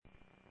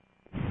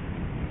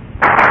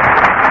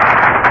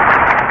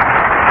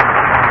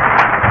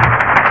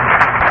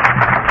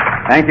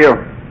Thank you.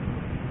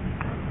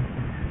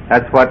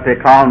 That's what they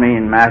call me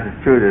in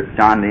Massachusetts,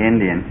 John the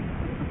Indian.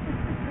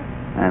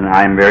 And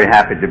I'm very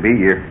happy to be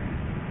here.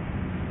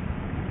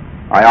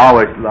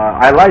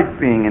 I like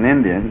being an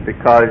Indian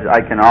because I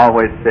can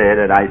always say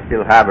that I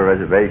still have a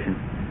reservation.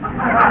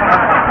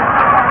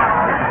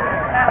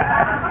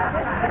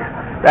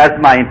 That's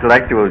my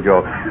intellectual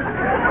joke.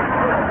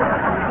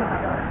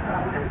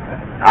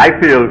 I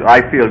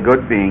feel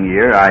good being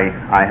here.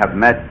 I have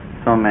met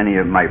so many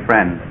of my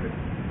friends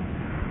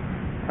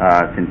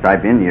since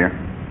I've been here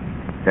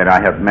that I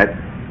have met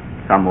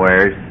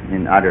somewheres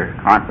in other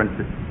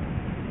conferences.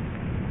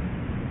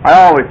 I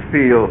always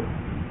feel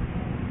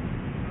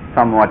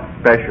somewhat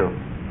special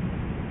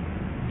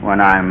when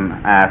I'm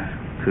asked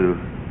to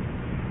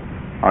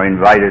or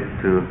invited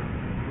to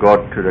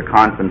go to the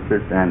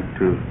conferences and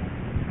to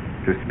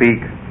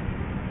speak.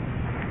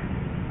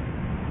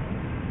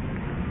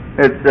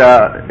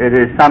 It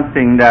is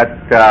something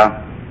that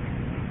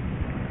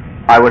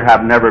I would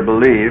have never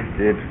believed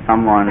if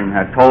someone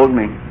had told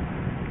me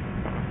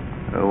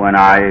when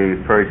I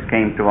first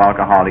came to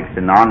Alcoholics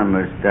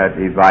Anonymous that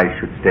if I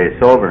should stay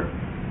sober,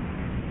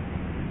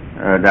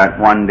 that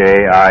one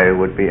day I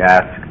would be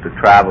asked to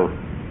travel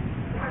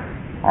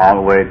all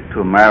the way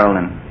to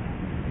Maryland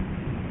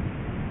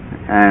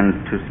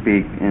and to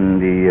speak in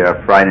the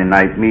Friday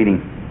night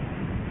meeting.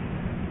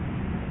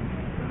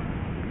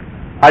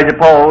 I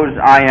suppose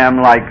I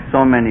am like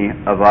so many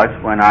of us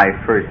when I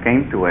first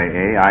came to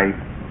AA.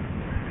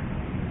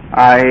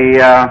 I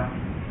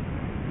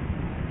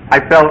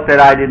felt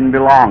that I didn't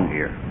belong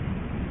here.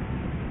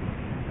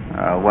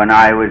 When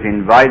I was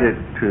invited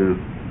to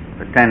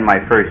attend my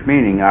first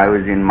meeting, I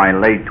was in my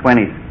late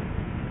 20s.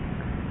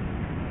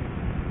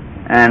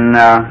 And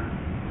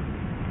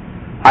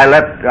I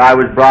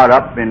was brought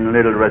up in a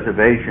little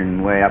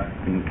reservation way up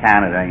in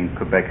Canada, in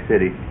Quebec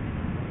City.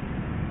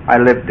 I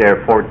lived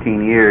there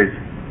 14 years.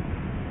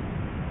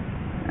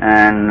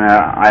 And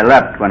I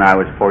left when I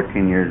was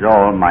 14 years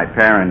old. My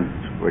parents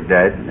were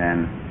dead,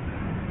 and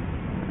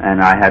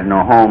I had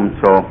no home,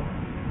 so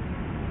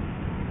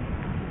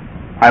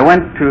I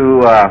went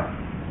to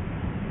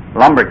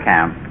lumber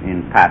camp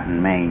in Patten,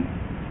 Maine.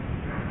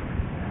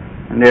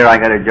 And there I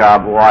got a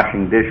job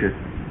washing dishes,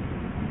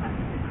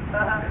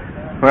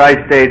 where I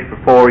stayed for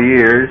 4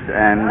 years,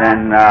 and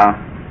then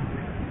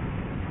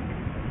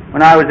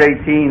when I was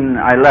 18,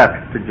 I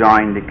left to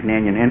join the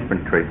Canadian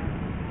Infantry,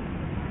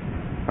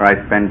 where I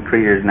spent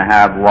 3 years and a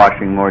half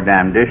washing more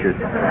damn dishes.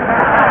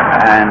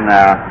 And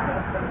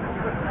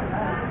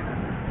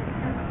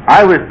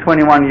I was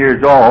 21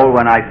 years old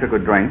when I took a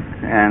drink,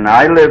 and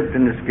I lived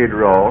in the Skid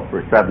Row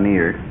for 7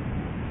 years.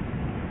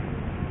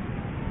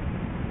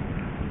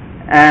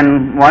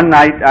 And one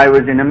night I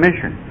was in a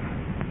mission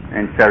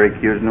in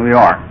Syracuse, New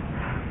York,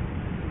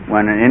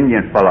 when an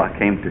Indian fellow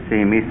came to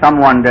see me,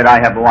 someone that I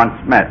have once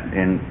met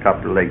in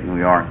Tupper Lake, New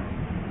York.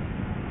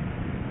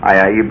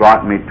 He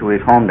brought me to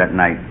his home that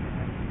night.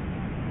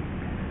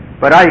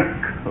 But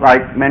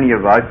like many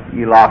of us,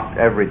 he lost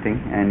everything,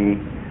 and he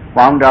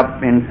wound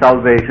up in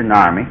Salvation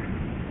Army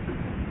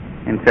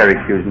in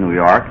Syracuse, New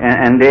York,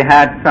 and they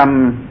had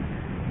some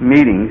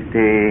meetings.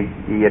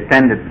 He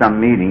attended some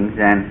meetings,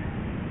 and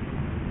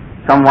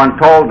someone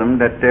told him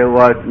that there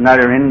was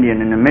another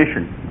Indian in the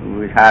mission who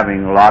was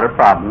having a lot of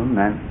problems,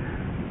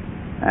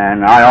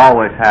 and I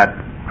always had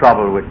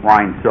trouble with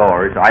wine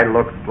sores. I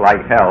looked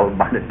like hell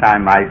by the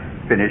time I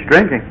finished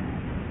drinking.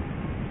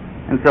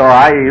 And so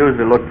I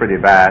usually look pretty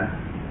bad.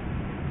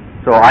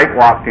 So I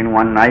walked in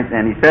one night,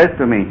 and he says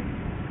to me,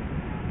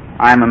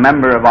 "I'm a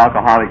member of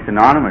Alcoholics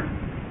Anonymous."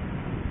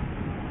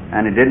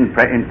 And it didn't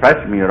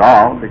impress me at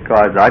all,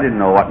 because I didn't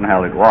know what in the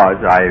hell it was.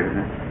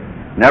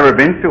 I've never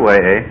been to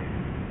AA.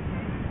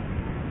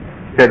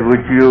 He said,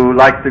 "Would you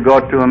like to go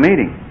to a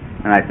meeting?"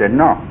 And I said,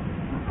 "No."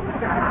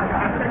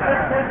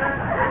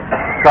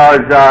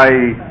 Because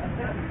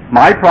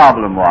my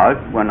problem was,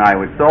 when I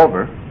was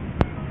sober,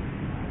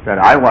 that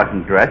I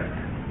wasn't dressed,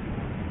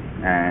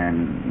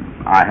 and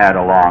I had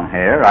a long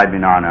hair. I'd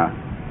been on a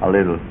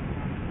little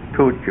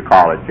toot, you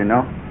call it, you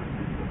know,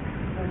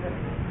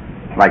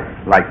 like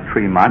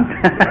 3 months.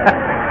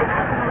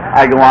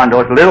 I go on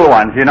those little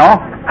ones, you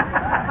know,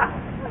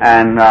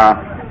 and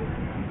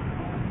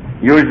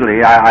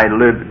usually I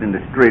lived in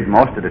the street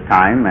most of the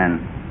time, and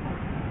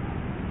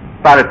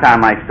by the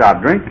time I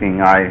stopped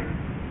drinking, I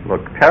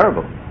looked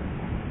terrible,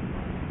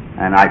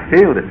 and I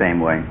feel the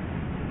same way.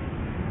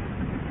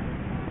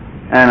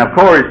 And of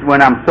course,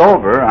 when I'm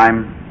sober,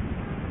 I'm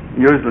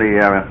usually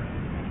a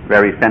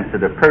very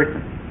sensitive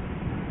person.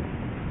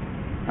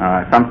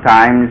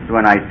 Sometimes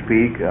when I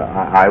speak,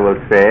 I will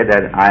say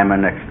that I'm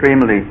an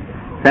extremely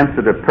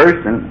sensitive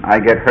person. I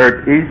get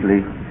hurt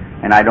easily,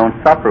 and I don't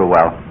suffer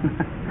well.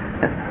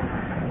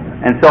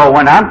 And so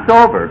when I'm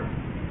sober,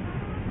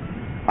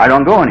 I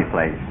don't go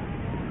anyplace.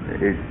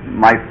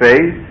 My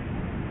face,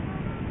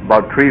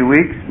 about 3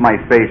 weeks, my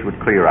face would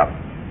clear up.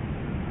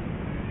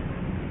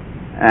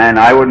 And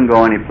I wouldn't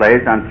go any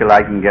place until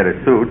I can get a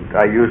suit.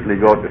 I usually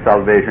go to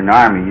Salvation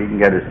Army. You can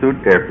get a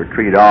suit there for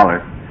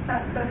 $3.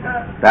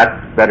 That's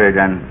better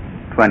than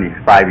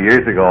 25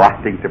 years ago.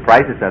 I think the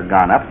prices have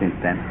gone up since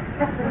then.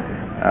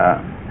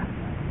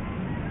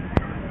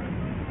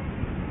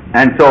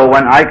 And so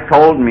when Ike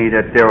told me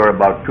that there were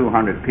about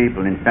 200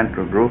 people in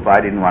Central Group, I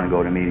didn't want to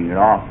go to the meeting at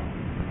all.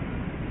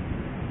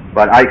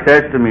 But Ike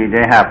says to me,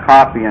 they have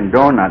coffee and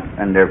donuts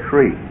and they're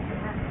free.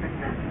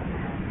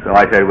 So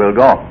I said, we'll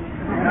go.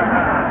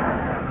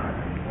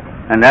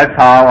 And that's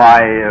how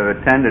I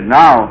attended.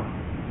 Now,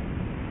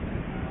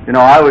 you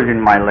know, I was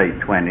in my late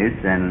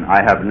 20s and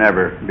I have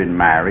never been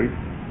married.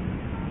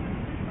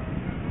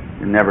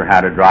 Never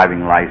had a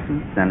driving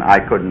license, and I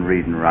couldn't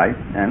read and write.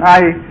 And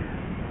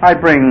I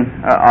bring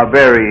a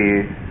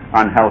very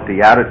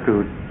unhealthy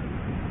attitude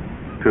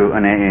to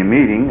an AA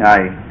meeting.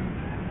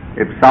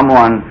 If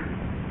someone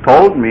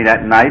told me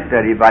that night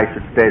that if I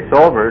should stay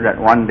sober, that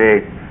one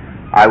day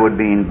I would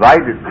be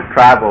invited to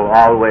travel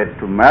all the way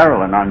to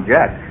Maryland on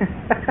jet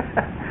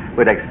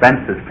with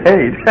expenses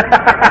paid.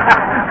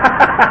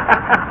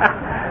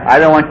 I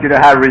don't want you to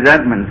have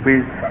resentments.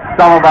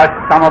 Some of us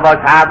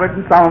have it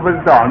and some of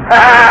us don't.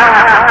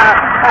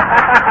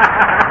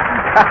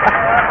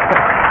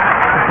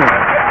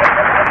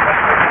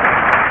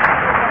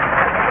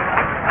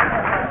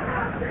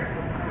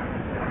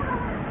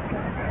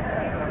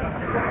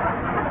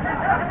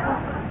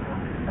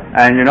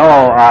 And you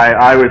know,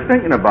 I was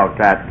thinking about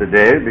that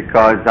today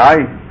because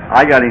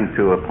I got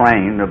into a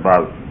plane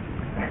about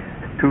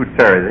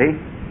 2:30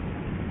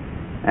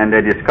 and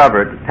they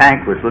discovered the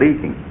tank was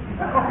leaking.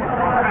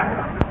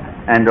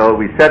 And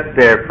we sat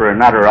there for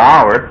another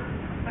hour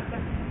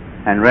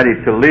and ready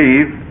to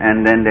leave,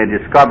 and then they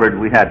discovered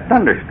we had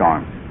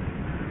thunderstorms.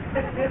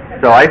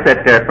 So I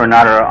sat there for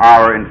another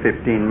hour and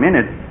 15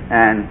 minutes,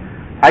 and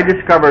I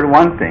discovered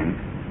one thing,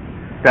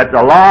 that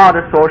a lot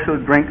of social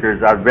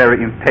drinkers are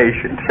very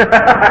impatient.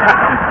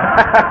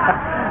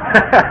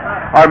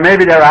 Or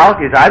maybe they're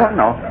alkies, I don't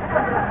know.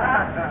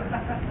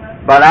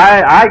 But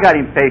I got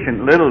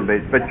impatient a little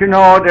bit. But you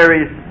know, there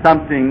is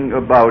something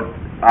about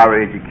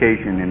our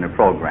education in the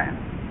program.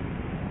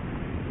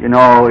 You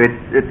know,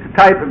 it's a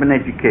type of an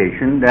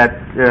education that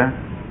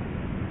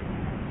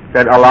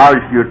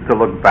allows you to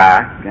look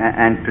back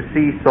and to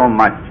see so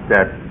much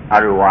that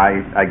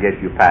otherwise, I guess,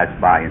 you pass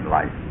by in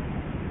life.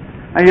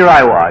 And here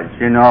I was,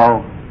 you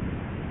know,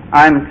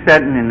 I'm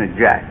sitting in a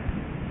jet.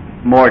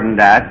 More than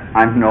that,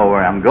 I know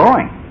where I'm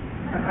going.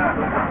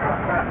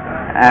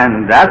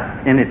 And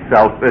that in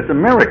itself is a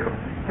miracle.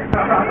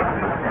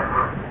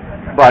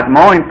 But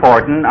more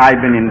important,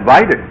 I've been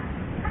invited.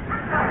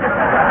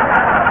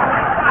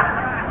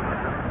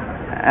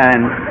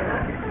 And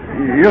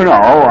you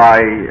know,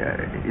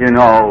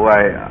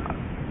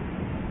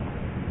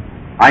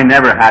 I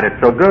never had it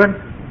so good.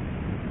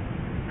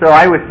 So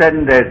I was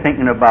sitting there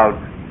thinking about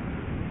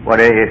what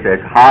AA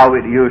says, how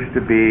it used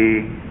to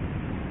be,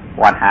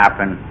 what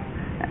happened,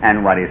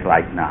 and what it's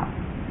like now.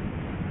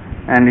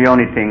 And the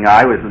only thing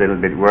I was a little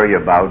bit worried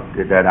about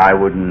is that I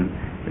wouldn't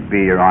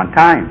be here on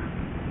time.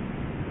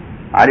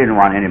 I didn't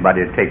want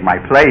anybody to take my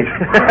place.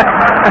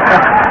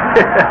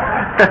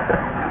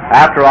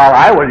 After all,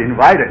 I was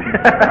invited.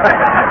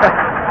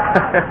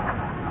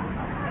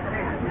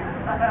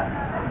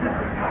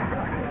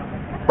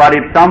 But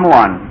if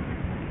someone,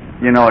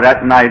 you know,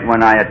 that night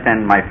when I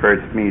attend my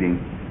first meeting,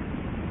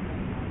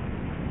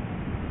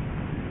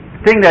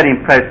 the thing that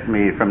impressed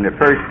me from the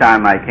first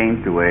time I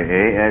came to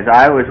AA, as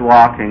I was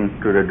walking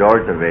through the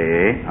doors of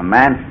AA, a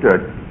man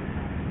stood.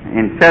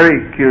 In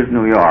Syracuse,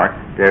 New York,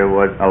 there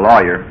was a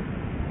lawyer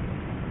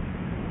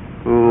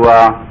who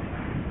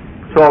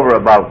sober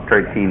about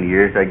 13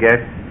 years, I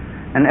guess,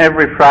 and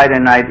every Friday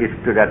night he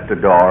stood at the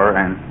door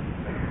and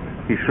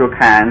he shook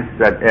hands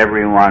with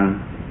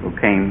everyone who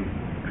came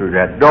through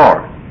that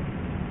door.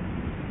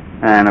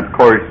 And of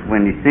course,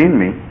 when he seen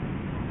me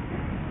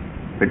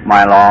with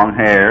my long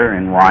hair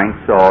and wine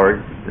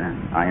swords,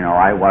 and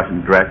I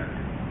wasn't dressed,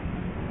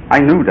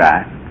 I knew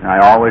that. I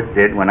always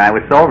did when I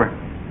was sober.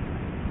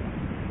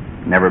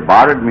 Never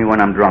bothered me when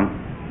I'm drunk.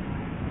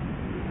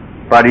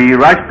 But he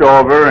rushed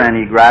over and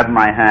he grabbed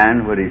my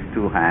hand with his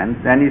two hands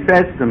and he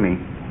says to me,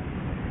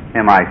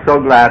 "Am I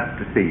so glad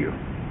to see you?"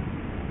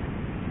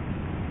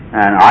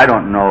 And I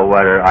don't know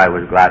whether I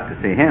was glad to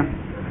see him.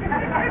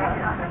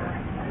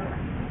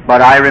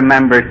 But I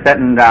remember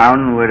sitting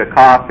down with a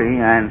coffee,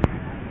 and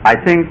I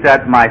think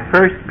that my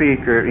first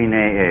speaker in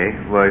AA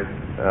was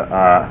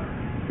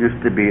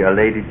used to be a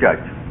lady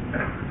judge.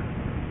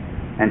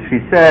 And she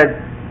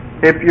said,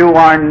 "If you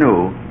are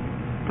new,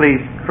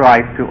 please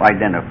try to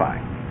identify."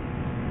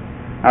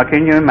 Now,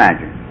 can you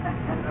imagine?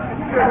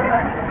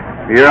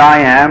 Here I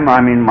am,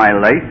 I'm in my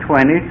late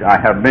 20s. I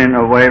have been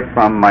away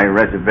from my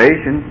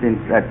reservation since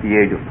at the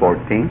age of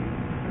 14.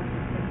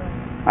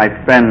 I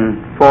spent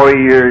 4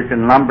 years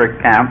in lumber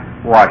camp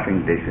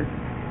washing dishes.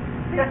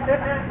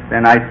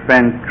 Then I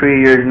spent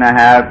 3 years and a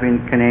half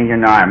in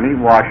Canadian Army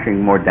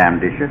washing more damn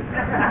dishes.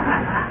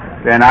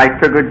 Then I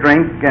took a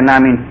drink and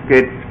I'm in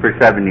skits for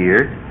 7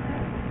 years.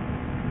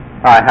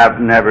 I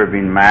have never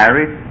been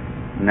married,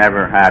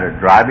 never had a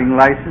driving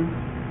license,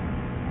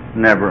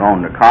 never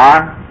owned a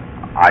car.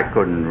 I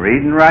couldn't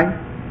read and write.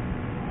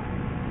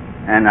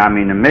 and I'm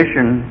in a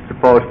mission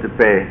supposed to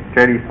pay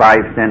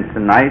 35 cents a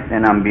night,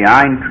 and I'm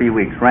behind 3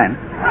 weeks' rent.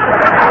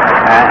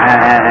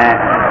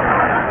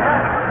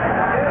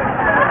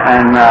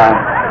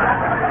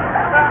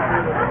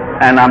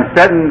 And I'm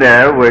sitting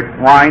there with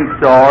wine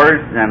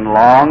sores and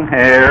long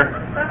hair.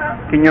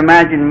 Can you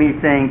imagine me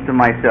saying to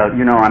myself,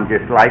 I'm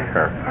just like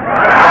her?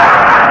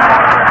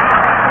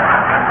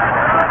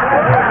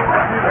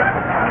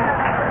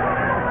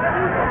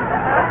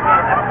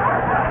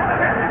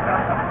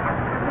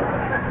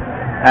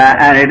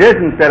 And it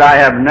isn't that I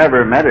have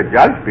never met a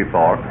judge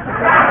before.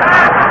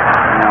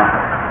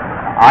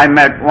 I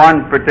met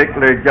one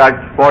particular judge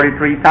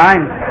 43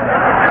 times,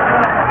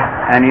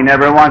 and he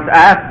never once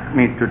asked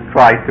me to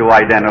try to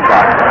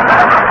identify.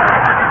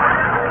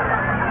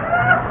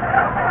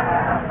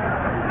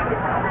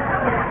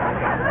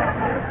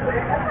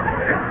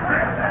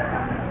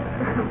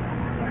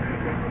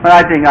 But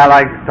I think I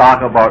like to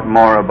talk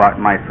more about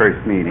my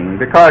first meeting,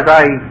 because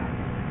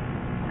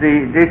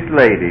this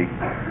lady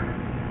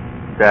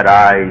that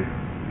I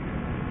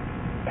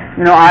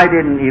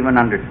didn't even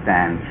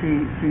understand.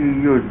 She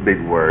used big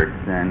words,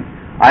 and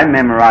I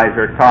memorized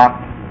her talk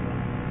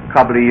a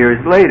couple of years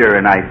later,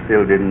 and I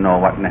still didn't know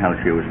what in the hell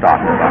she was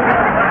talking about.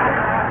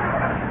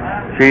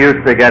 She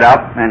used to get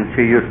up and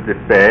she used to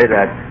say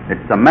that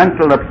it's a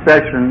mental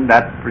obsession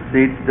that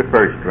precedes the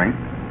first drink,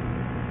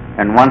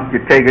 and once you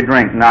take a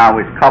drink, now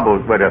it's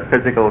coupled with a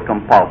physical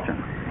compulsion.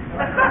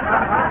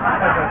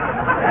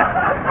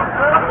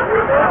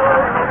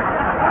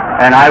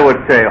 And I would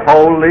say,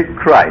 holy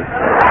Christ.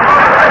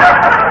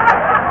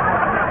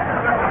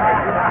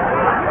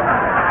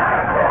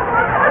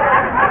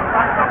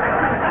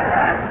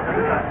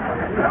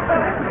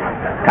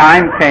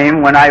 Time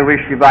came when I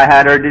wished if I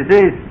had her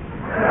disease,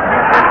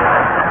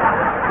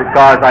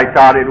 because I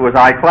thought it was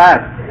high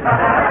class.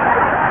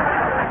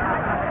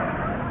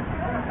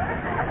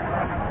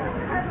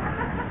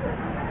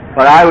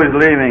 But I was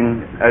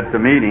leaving at the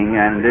meeting,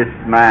 and this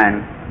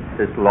man,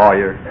 this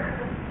lawyer,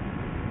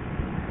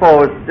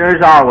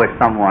 there's always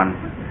someone.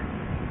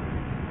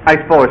 I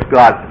suppose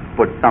God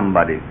put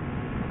somebody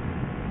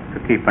to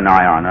keep an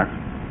eye on us.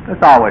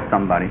 There's always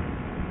somebody.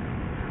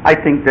 I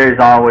think there's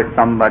always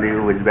somebody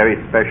who is very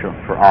special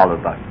for all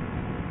of us.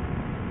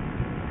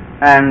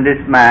 And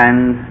this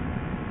man,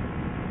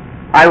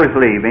 I was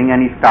leaving,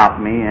 and he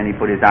stopped me, and he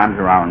put his arms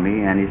around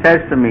me, and he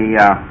says to me,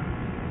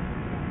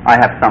 I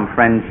have some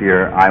friends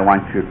here I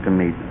want you to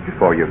meet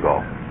before you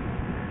go.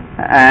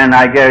 And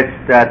I guess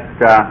that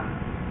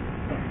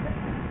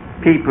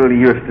people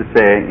used to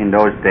say in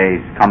those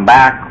days, come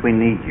back, we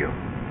need you.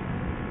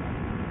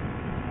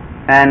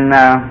 And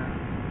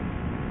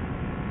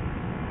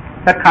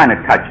that kind of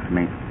touched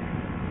me.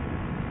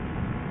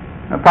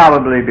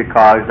 Probably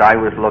because I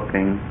was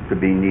looking to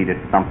be needed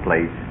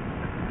someplace.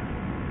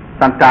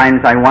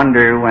 Sometimes I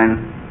wonder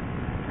when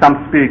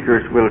some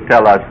speakers will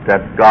tell us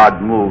that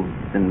God moves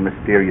in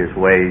mysterious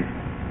ways.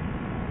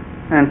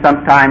 And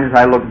sometimes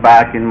I look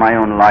back in my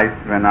own life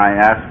and I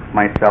ask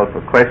myself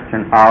a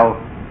question, how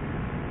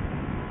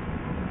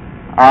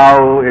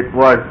it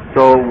was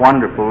so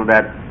wonderful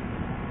that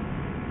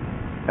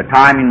a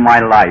time in my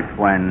life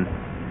when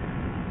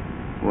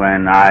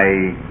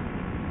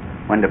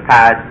the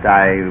past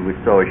I was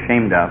so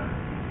ashamed of.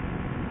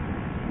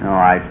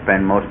 I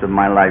spent most of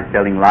my life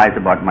telling lies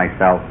about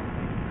myself.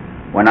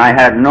 When I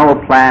had no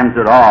plans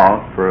at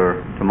all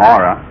for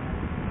tomorrow,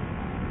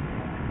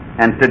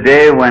 and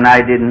today when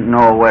I didn't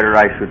know whether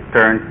I should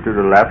turn to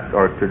the left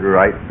or to the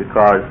right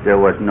because there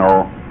was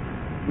no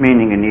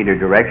meaning in either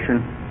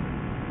direction,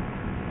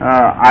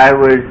 I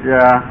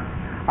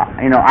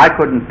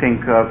couldn't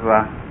think of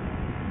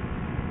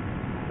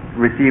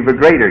receive a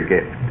greater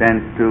gift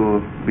than to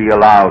be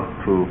allowed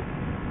to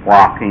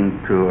walk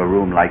into a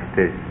room like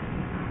this,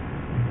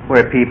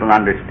 where people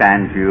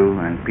understand you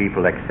and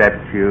people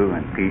accept you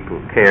and people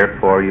care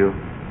for you.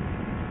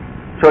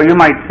 So you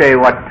might say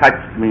what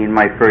touched me in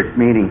my first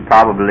meeting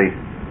probably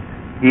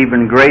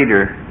even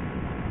greater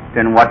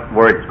than what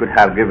words could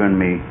have given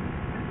me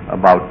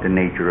about the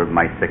nature of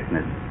my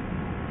sickness.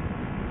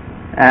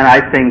 And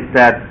I think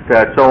that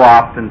so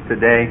often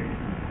today,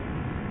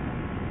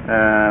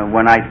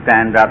 when I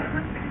stand up,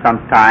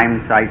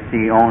 sometimes I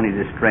see only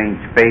the strange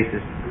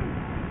faces.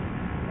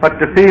 But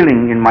the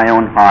feeling in my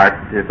own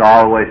heart is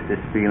always this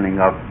feeling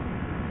of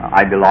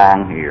I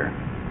belong here.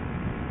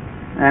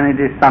 And it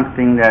is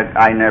something that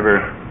I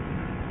never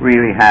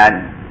really had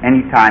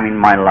any time in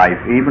my life,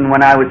 even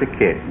when I was a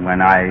kid,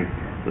 when I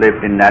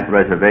lived in that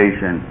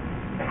reservation.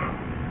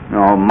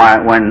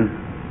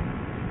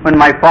 When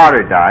my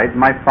father died,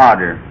 my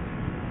father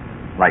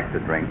liked to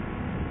drink.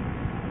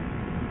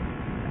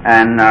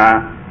 And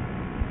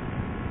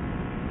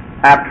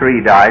after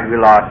he died, we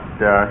lost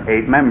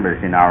 8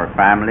 members in our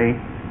family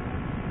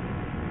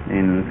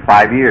in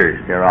 5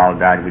 years. They all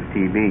died with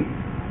TB.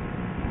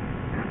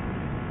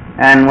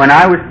 And when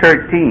I was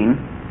 13,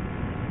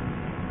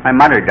 my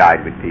mother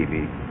died with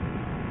TB.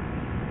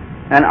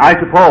 And I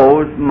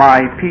suppose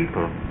my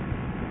people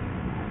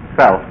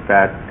felt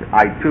that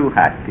I too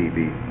had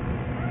TB,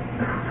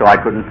 so I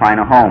couldn't find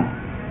a home.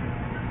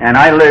 And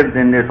I lived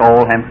in this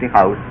old empty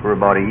house for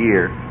about a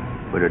year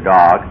with a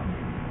dog.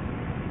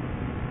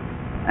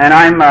 And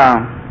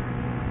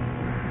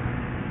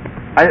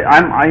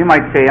you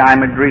might say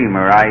I'm a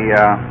dreamer. I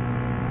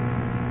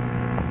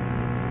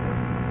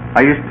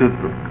used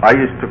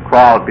to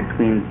crawl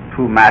between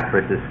two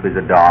mattresses with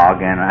a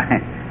dog,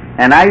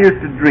 and I used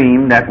to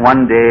dream that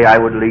one day I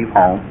would leave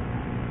home,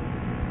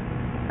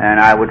 and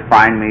I would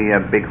find me a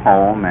big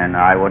home, and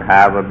I would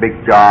have a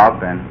big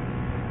job, and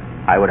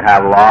I would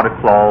have a lot of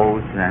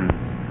clothes, and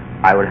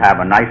I would have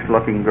a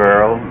nice-looking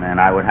girl, and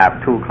I would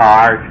have 2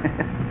 cars.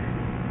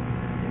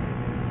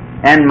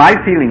 And my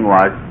feeling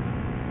was,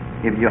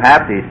 if you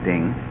have these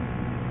things,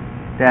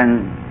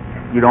 then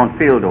you don't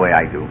feel the way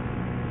I do.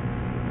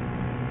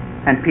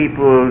 And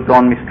people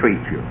don't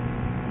mistreat you.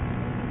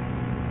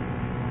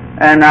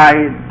 And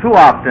I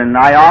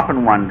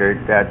often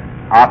wondered that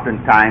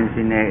oftentimes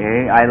in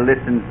AA I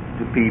listened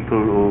to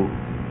people who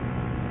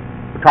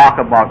talk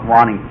about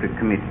wanting to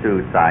commit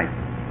suicide.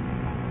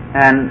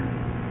 And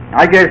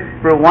I guess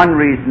for one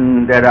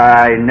reason that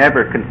I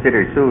never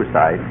considered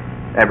suicide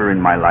ever in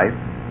my life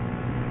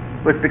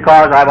was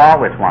because I've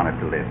always wanted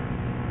to live.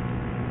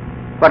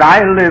 But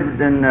I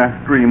lived in a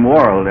dream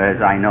world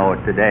as I know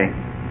it today.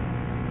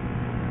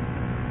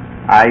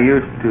 I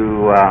used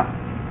to,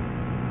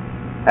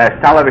 as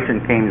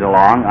television came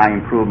along, I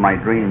improved my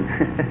dreams.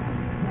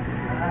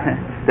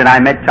 Then I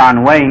met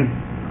John Wayne.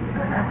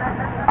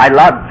 I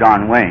loved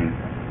John Wayne.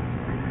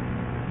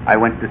 I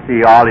went to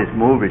see all his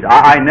movies.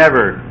 I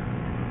never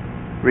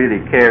really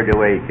cared the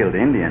way he killed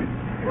Indians.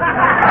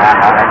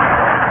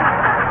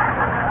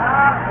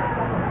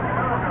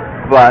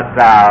 But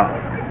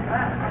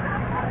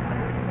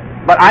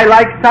I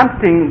like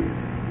something,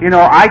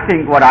 I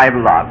think what I've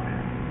loved.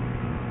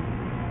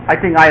 I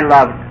think I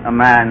loved a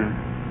man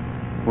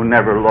who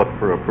never looked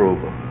for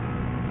approval.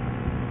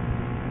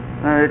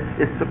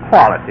 It's a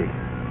quality.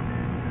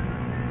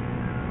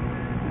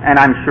 And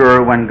I'm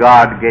sure when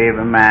God gave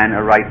a man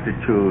a right to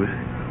choose,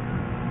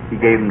 He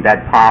gave him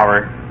that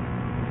power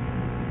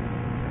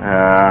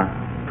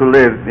to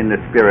live in the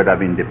spirit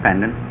of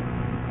independence.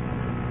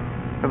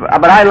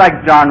 But I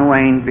like John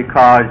Wayne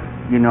because,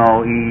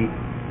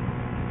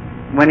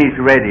 when he's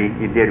ready,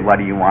 he did what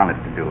he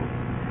wanted to do.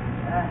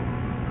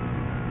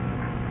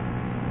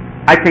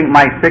 I think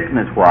my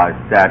sickness was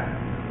that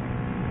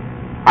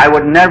I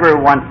would never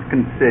once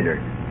consider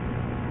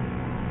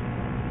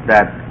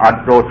that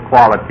those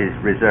qualities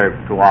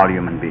reserved to all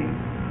human beings.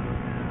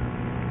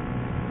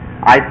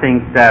 I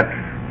think that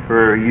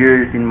for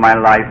years in my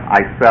life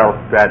I felt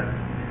that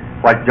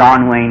what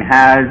John Wayne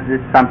has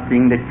is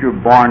something that you're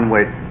born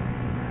with,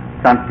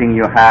 something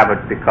you have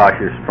it because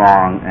you're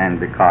strong and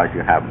because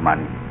you have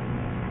money.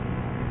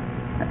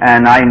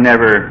 And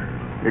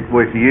it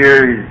was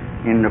years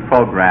in the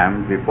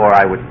program before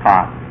I was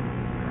taught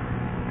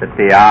that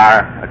there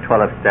are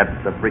 12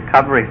 steps of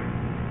recovery.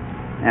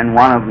 And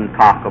one of them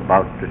talk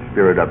about the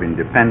spirit of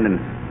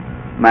independence,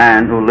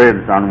 man who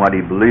lives on what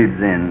he believes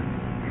in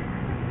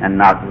and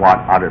not what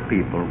other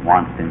people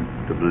want him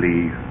to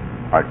believe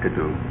or to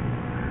do.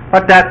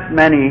 But that's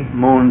many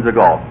moons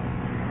ago.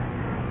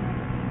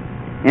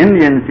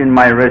 Indians in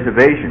my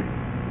reservation,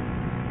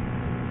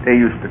 they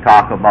used to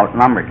talk about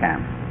lumber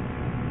camps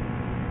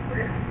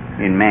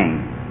in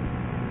Maine.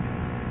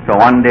 So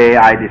one day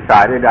I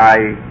decided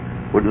I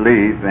would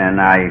leave, and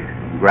I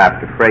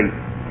grabbed a freight.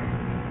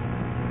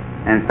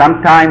 And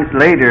sometimes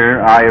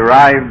later I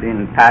arrived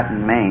in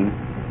Patten, Maine,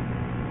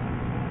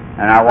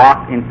 and I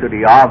walked into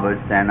the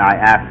office and I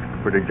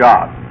asked for the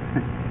job.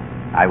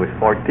 I was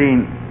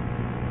 14,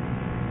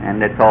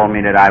 and they told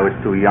me that I was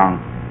too young.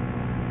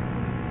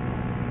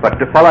 But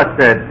the fellow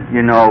said,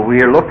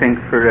 we are looking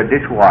for a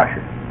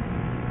dishwasher.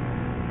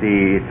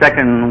 The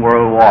Second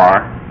World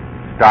War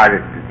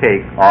started to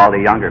take all the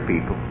younger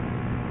people,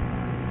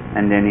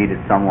 and they needed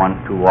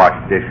someone to wash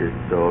dishes.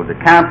 So the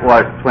camp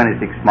was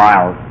 26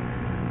 miles,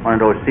 one of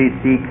those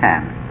CC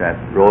camps that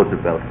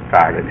Roosevelt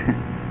started.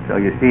 So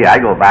you see, I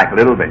go back a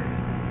little bit.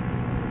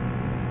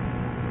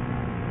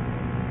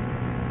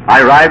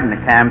 I arrived in the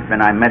camp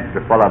and I met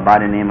the fellow by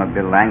the name of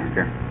Bill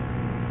Langster,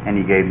 and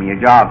he gave me a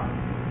job,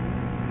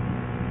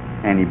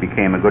 and he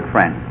became a good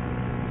friend.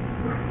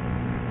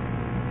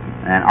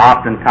 And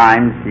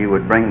oftentimes he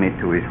would bring me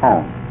to his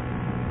home.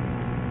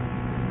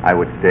 I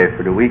would stay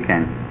for the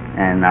weekend,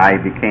 and I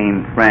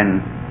became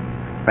friends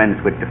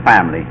with the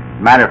family.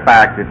 Matter of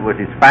fact, it was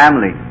his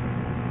family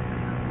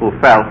who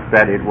felt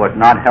that it was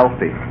not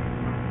healthy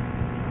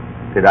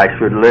that I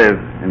should live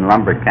in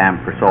lumber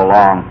camp for so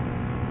long,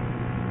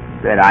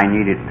 that I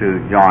needed to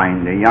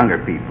join the younger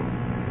people.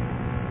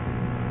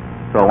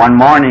 So one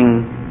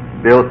morning,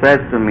 Bill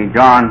says to me,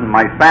 John,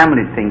 my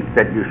family thinks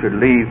that you should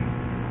leave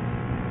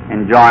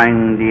and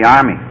join the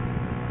army.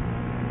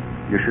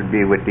 You should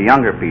be with the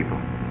younger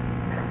people.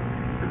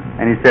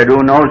 And he said,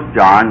 who knows,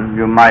 John,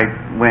 you might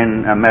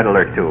win a medal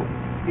or two.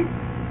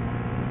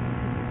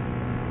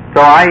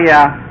 So I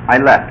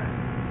left.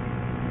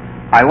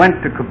 I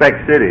went to Quebec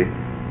City,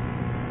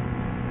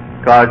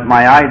 because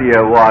my idea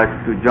was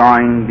to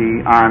join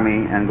the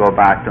army and go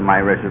back to my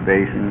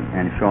reservation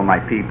and show my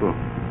people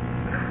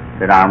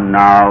that I'm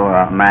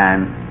now a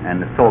man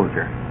and a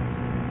soldier.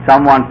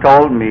 Someone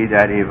told me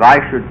that if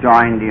I should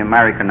join the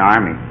American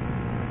Army,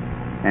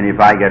 and if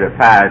I get a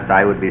pass,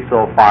 I would be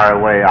so far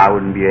away I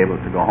wouldn't be able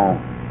to go home.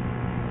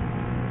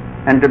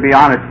 And to be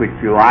honest with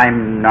you, I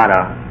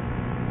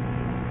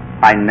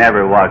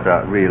never was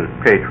a real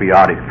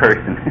patriotic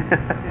person.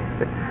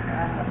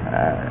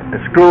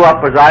 Screw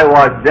up as I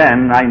was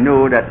then, I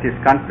knew that this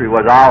country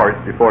was ours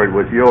before it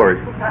was yours.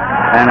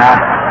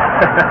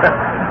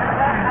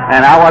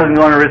 And I wasn't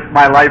going to risk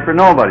my life for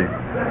nobody.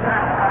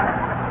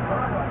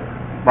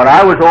 But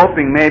I was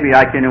hoping maybe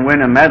I can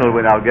win a medal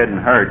without getting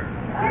hurt.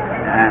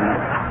 And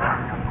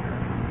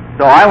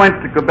so I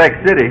went to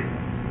Quebec City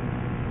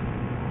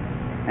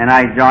and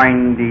I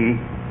joined the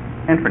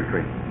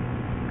infantry.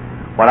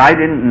 But I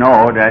didn't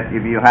know that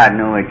if you had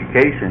no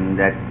education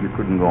that you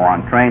couldn't go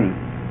on training.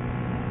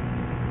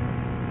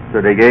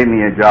 So they gave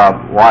me a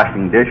job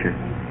washing dishes.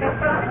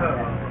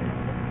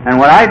 And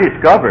what I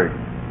discovered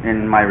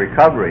in my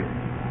recovery,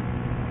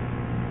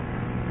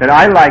 that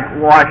I like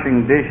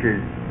washing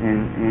dishes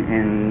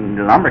in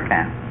the lumber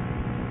camp.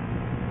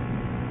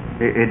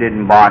 It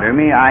didn't bother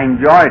me. I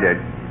enjoyed it.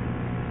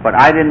 But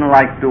I didn't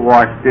like to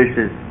wash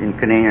dishes in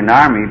Canadian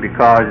Army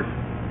because,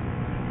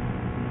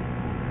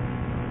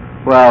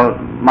 well,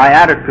 my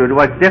attitude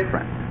was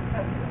different.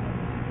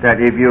 That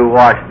if you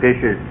wash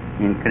dishes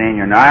in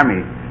Canadian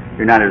Army,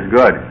 you're not as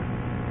good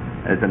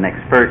as the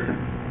next person.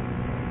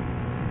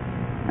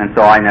 And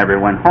so I never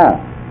went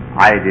home.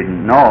 I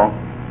didn't know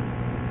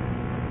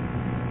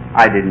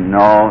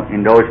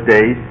in those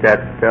days that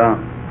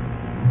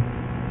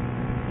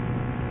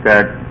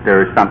there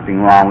was something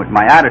wrong with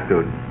my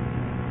attitude.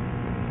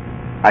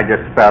 I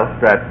just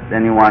felt that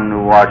anyone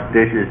who washed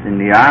dishes in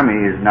the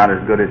Army is not as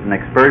good as the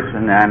next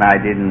person, and I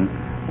didn't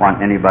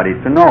want anybody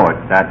to know it.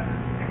 That's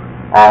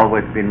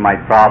always been my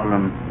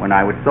problem when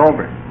I was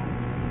sober.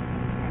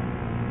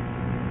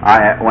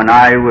 When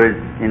I was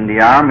in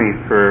the Army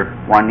for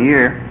 1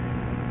 year,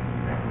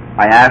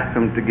 I asked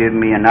them to give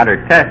me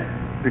another test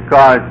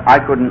because I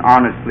couldn't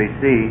honestly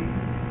see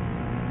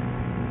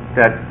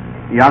that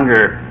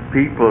younger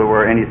people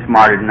were any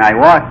smarter than I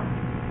was.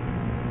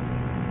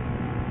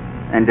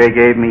 And they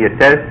gave me a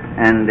test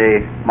and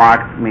they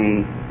marked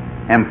me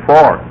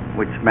M4,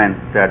 which meant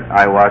that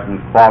I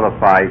wasn't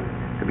qualified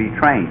to be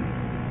trained.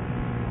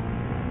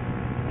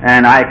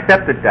 And I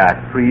accepted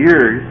that. For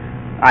years,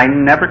 I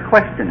never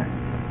questioned it.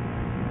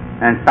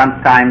 And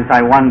sometimes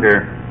I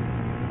wonder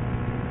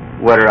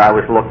whether I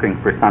was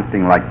looking for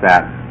something like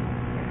that.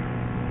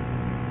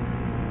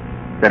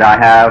 That I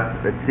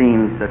have, it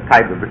seems, a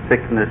type of a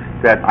sickness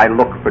that I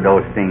look for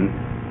those things.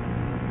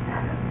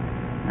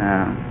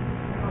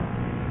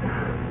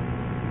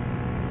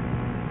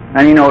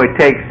 And you know, it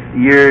takes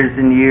years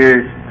and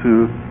years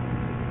to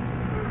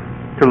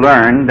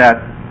learn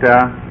that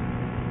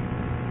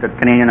the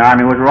Canadian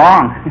Army was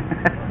wrong.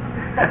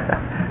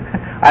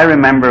 I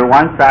remember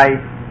once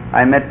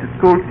I met the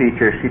school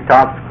teacher. She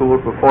taught school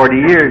for 40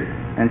 years,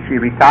 and she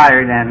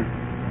retired, and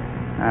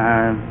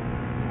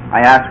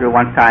I asked her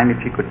one time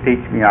if she could teach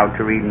me how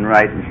to read and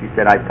write, and she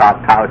said, I taught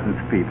thousands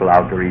of people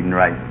how to read and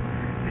write.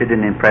 She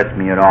didn't impress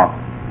me at all.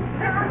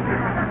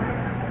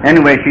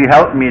 Anyway, she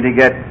helped me to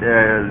get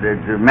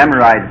to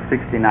memorize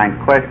 69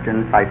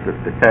 questions. I took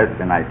the test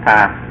and I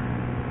passed.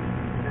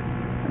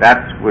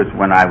 That was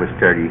when I was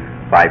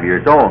 35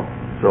 years old,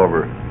 so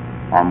over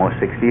almost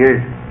 6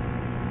 years.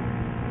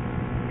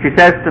 She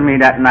says to me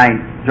that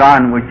night,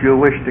 John, would you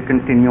wish to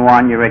continue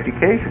on your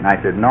education? I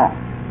said, no.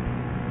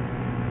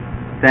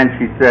 Then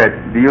she said,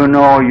 do you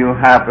know you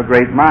have a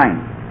great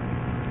mind?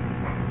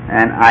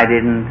 And I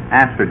didn't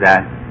answer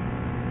that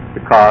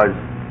because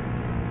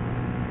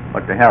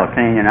what the hell,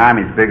 Canadian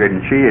Army is bigger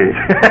than she is.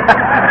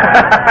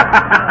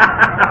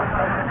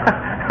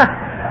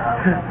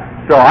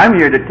 So I'm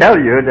here to tell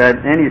you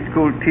that any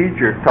school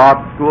teacher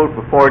taught school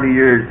for 40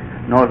 years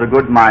knows a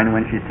good mind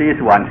when she sees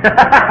one.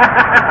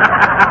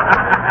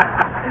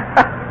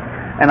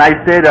 And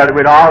I say that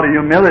with all the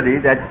humility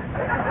that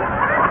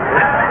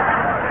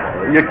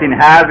you can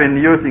have in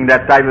using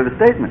that type of a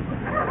statement.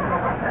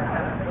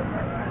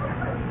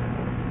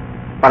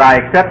 But I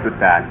accepted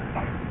that.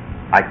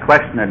 I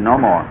questioned it no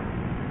more.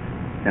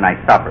 Then I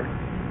suffered.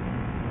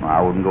 Well, I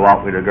wouldn't go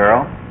out with a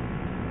girl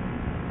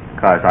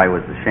because I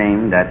was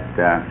ashamed that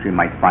she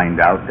might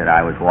find out that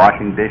I was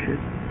washing dishes.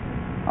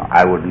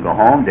 I wouldn't go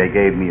home. They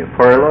gave me a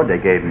furlough. They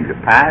gave me the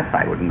pass.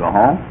 I wouldn't go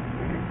home.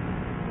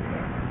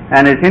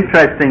 And it's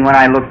interesting when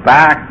I look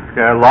back,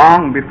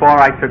 long before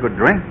I took a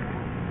drink,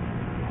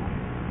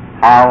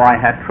 how I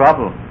had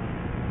trouble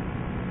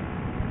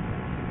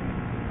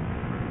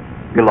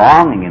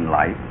belonging in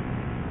life.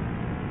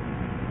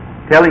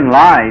 Telling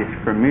lies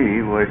for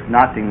me was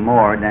nothing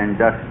more than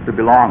just to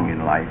belong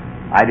in life.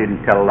 I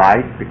didn't tell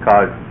lies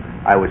because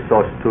I was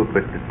so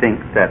stupid to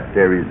think that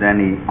there is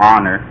any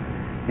honor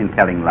in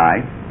telling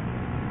lies.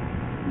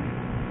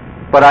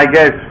 But I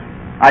guess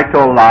I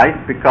told lies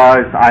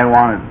because I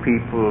wanted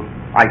people,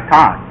 I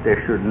thought they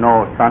should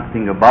know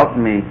something about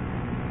me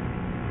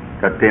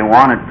that they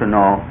wanted to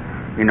know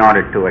in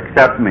order to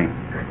accept me.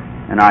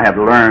 And I have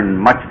learned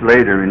much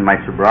later in my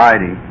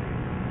sobriety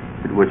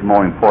it was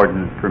more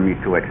important for me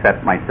to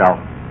accept myself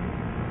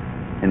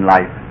in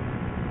life,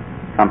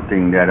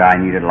 something that I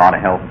needed a lot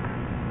of help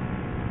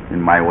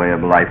in my way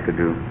of life to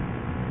do.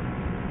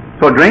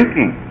 So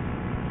drinking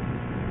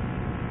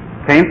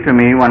came to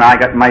me when I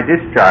got my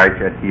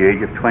discharge at the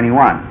age of 21.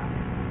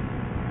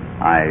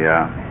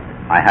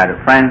 I had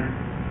a friend,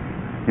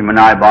 him and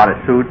I bought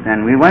a suit,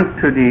 and we went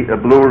to the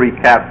Bluery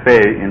Cafe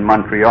in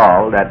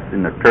Montreal, that's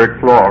in the 3rd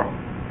floor,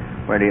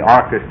 where the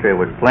orchestra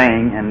was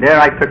playing, and there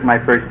I took my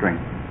first drink.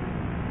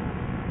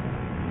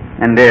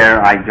 And there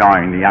I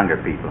joined the younger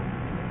people.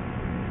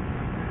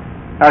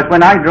 Because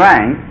when I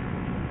drank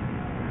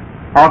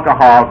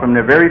alcohol, from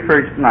the very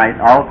first night,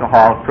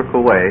 alcohol took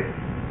away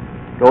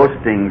those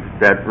things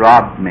that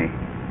robbed me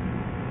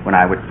when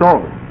I was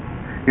sober.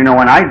 You know,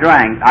 when I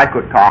drank, I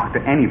could talk to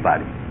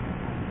anybody.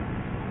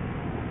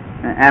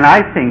 And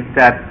I think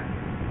that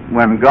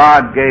when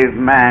God gave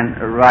man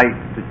a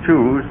right to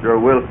choose, or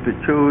will to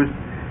choose,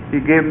 He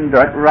gave him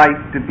that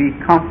right to be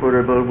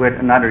comfortable with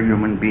another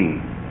human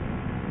being.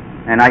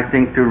 And I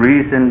think the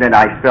reason that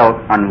I felt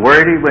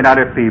unworthy with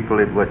other people,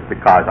 it was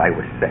because I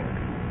was sick.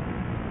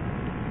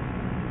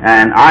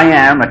 And I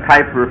am a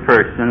type of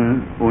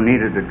person who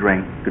needed a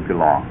drink to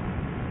belong.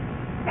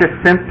 Just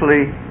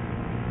simply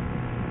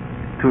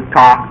to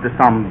talk to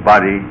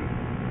somebody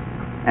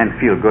and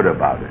feel good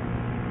about it.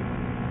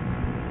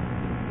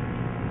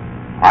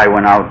 I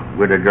went out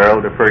with a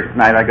girl the first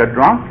night I got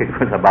drunk. It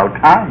was about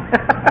time.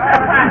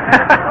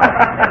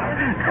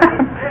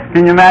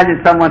 Can you imagine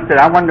someone said,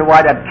 I wonder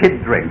why that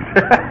kid drinks?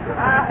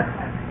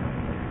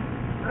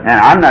 And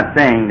I'm not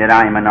saying that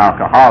I'm an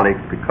alcoholic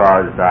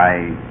because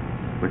I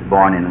was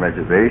born in a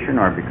reservation,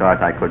 or because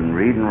I couldn't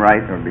read and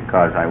write, or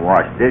because I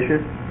washed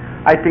dishes.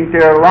 I think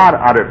there are a lot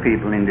of other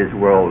people in this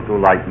world who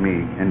like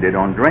me and they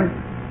don't drink.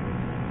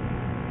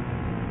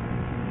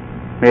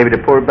 Maybe the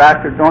poor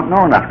bastards don't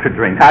know enough to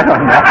drink. I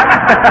don't know.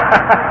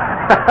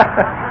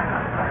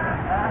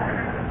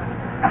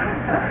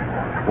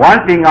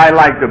 One thing I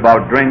liked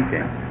about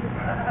drinking,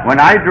 when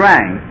I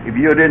drank, if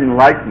you didn't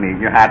like me,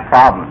 you had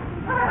problems.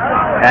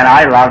 And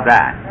I loved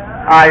that.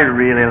 I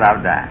really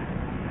loved that.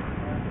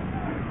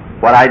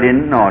 But I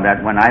didn't know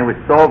that when I was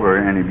sober,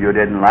 and if you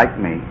didn't like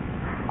me,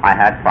 I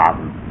had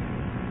problems.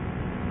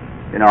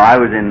 You know, I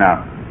was in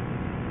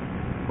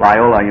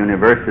Loyola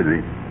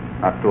University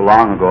not too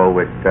long ago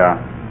with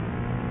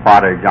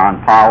Father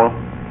John Powell.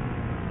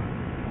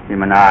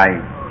 Him and I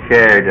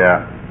shared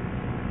a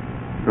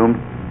room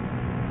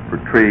for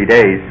 3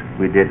 days.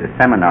 We did a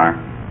seminar.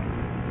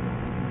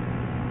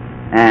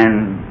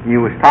 And he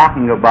was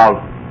talking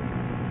about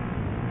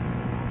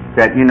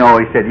that, you know,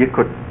 he said he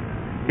could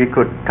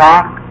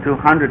talk to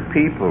 100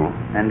 people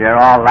and they're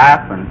all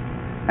laughing,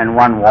 and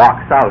one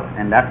walks out,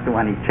 and that's the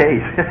one he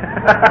chased.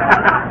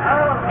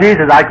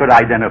 Jesus, I could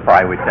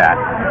identify with that.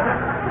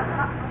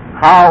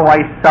 How I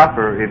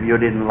suffer if you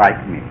didn't like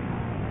me.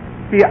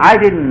 See, I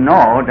didn't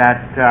know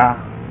that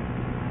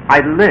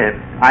I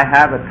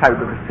have a type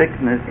of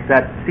sickness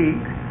that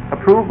seeks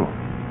approval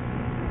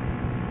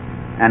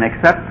and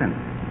acceptance.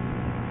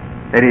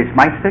 It is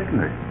my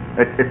sickness.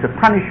 It's a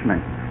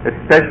punishment,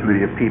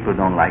 especially if people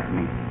don't like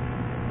me.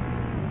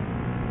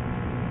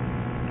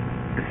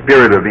 The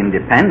spirit of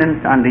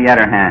independence, on the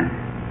other hand,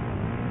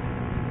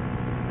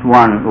 is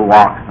one who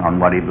walks on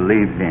what he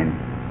believes in.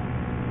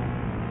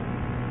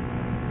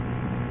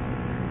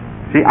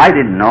 See, I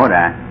didn't know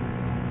that.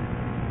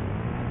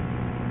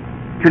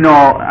 You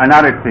know,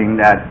 another thing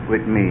that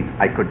with me,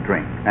 I could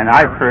drink. And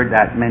I've heard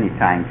that many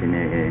times in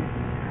AA.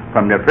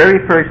 From the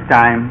very first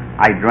time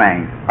I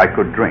drank, I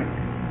could drink.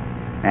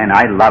 And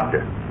I loved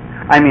it.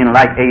 I mean,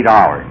 like 8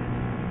 hours.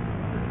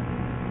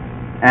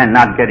 And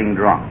not getting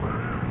drunk.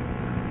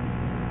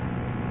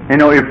 You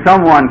know, if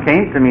someone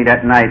came to me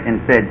that night and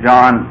said,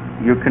 John,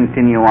 you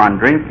continue on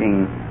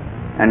drinking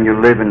and you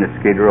live in the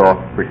Skid Row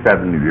for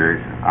 7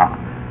 years,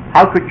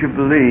 how could you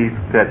believe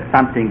that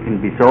something can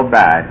be so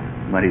bad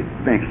when it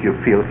makes you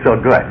feel so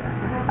good?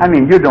 I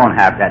mean, you don't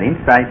have that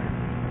insight.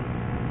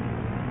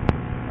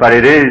 But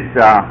it is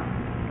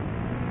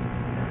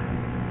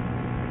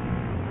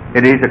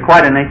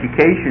quite an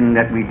education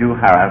that we do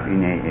have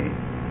in AA.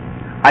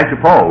 I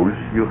suppose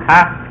you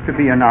have to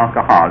be an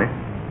alcoholic,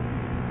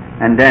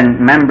 and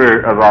then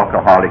member of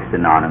Alcoholics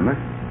Anonymous,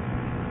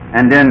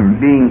 and then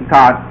being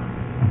taught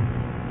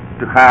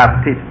to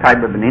have this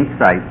type of an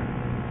insight,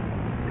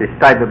 this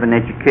type of an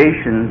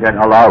education that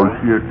allows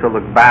you to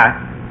look back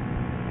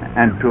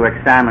and to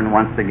examine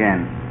once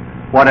again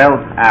what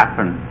else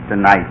happened the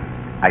night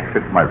I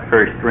took my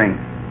first drink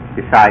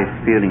besides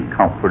feeling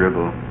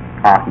comfortable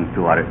talking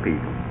to other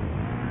people.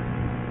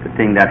 The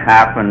thing that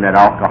happened, that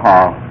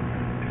alcohol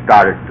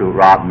started to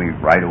rob me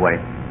right away.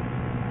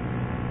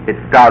 It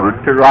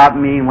started to rob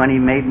me when he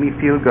made me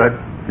feel good,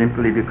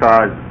 simply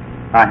because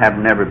I have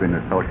never been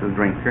a social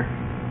drinker.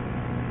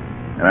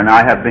 And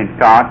I have been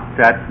taught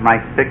that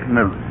my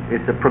sickness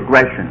is a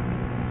progression.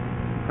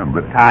 From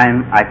the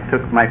time I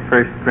took my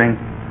first drink,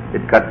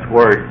 it got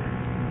worse,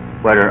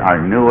 whether I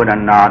knew it or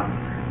not.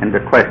 And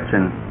the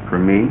question for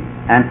me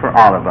and for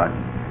all of us,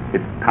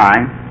 it's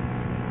time.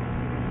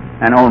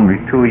 And only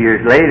 2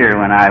 years later,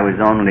 when I was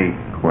only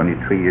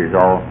 23 years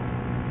old,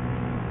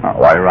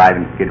 I arrived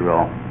in Skid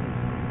Row.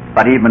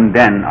 But even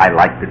then, I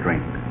liked to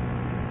drink.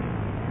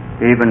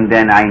 Even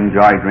then, I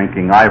enjoy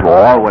drinking. I've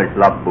always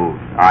loved booze.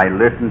 I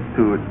listened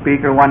to a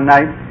speaker one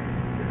night.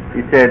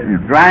 He said, he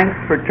drank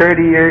for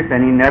 30 years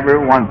and he never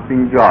once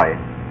enjoyed it.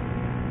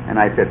 And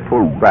I said,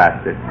 poor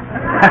bastard.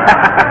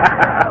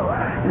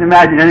 Can you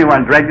imagine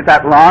anyone drank it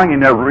that long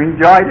and never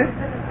enjoyed it?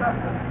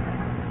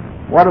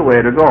 What a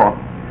way to go.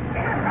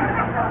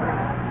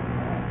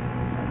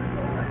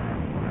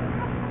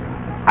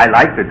 I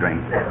like to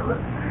drink.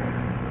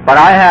 But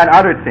I had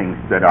other things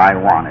that I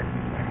wanted.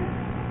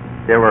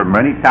 There were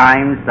many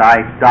times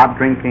I stopped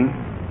drinking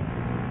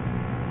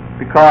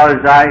because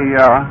I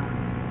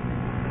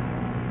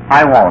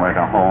wanted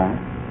a home.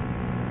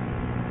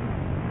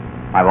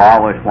 I've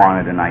always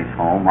wanted a nice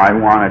home. I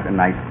wanted a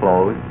nice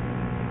clothes.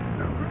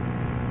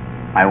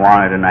 I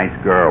wanted a nice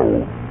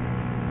girl.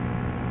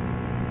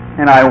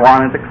 And I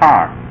wanted a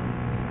car.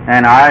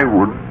 And I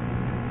would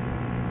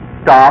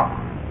stop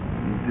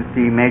to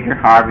see Major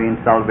Harvey in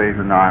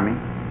Salvation Army.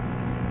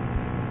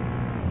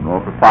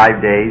 For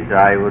 5 days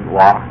I would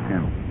walk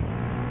and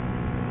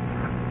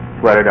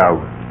sweat it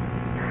out.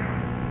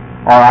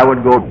 Or I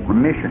would go to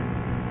mission.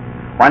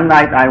 One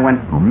night I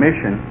went to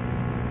mission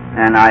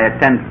and I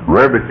attended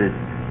services,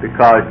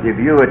 because if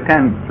you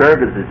attend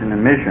services in a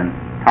mission,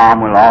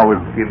 Tom will always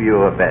give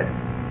you a bed.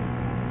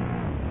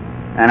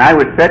 And I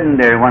was sitting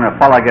there when a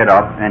fellow got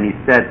up and he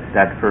said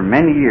that for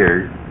many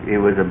years he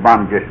was a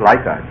bum just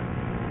like us.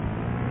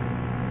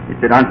 He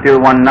said, until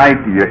one night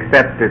he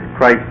accepted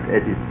Christ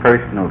as his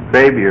personal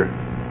Savior,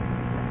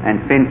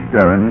 and since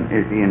then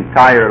his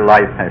entire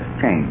life has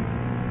changed.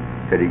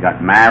 He said he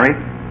got married,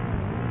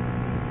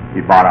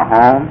 he bought a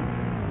home,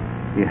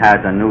 he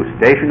has a new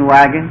station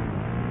wagon,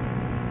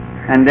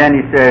 and then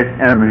he says,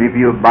 every of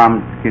you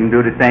bums can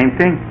do the same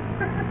thing.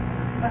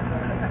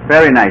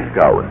 Very nice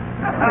guy.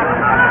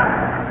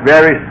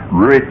 Very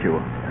spiritual.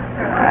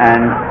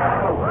 And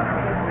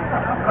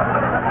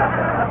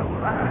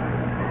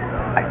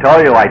I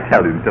told you I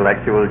tell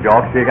intellectual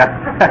jokes. You got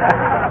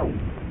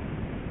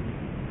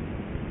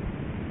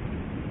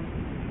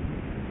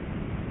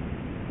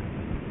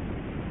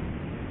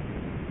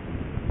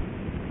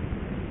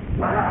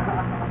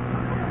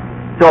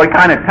so it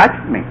kind of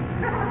touched me.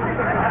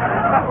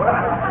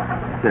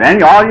 So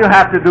then all you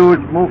have to do is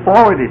move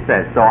forward, he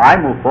says. So I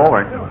moved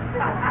forward.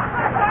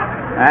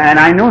 And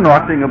I knew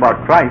nothing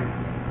about Christ.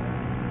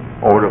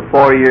 Over the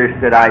 4 years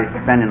that I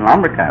spent in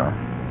lumber camp,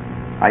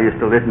 I used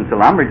to listen to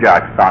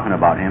lumberjacks talking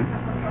about him.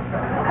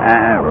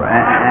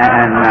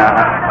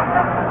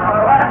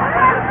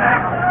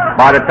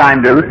 By the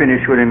time they were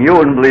finished with him, you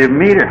wouldn't believe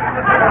him either.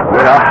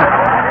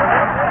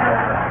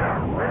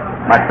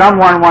 But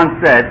someone once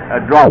said, a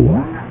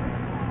drunk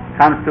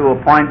comes to a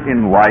point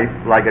in life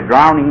like a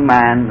drowning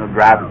man who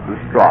grabs the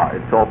straw.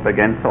 It's hope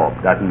against hope.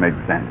 Doesn't make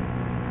sense.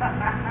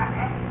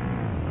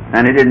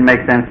 And it didn't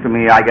make sense to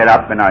me. I get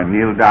up and I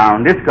kneel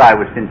down. This guy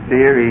was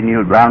sincere. He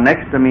kneeled down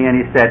next to me and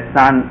he said,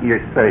 son, you're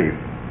saved.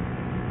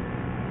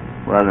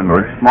 Well, the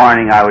next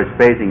morning I was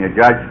facing a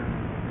judge.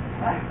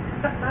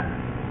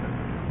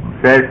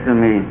 He says to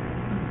me,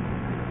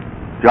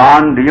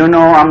 John, do you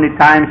know how many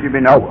times you've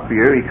been up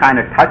here? He kind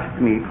of touched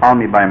me, called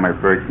me by my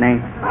first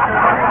name.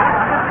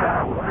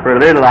 For a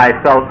little I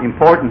felt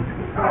important.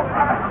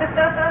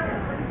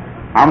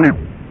 How many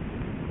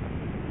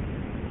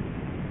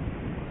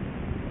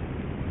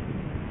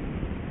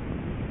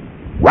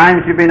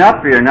times you've been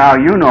up here? Now,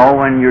 you know,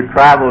 when you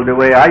travel the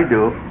way I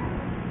do,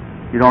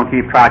 you don't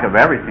keep track of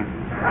everything.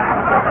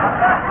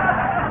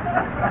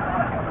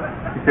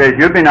 He says,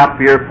 you've been up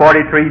here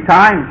 43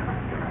 times.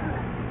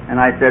 And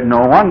I said,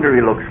 no wonder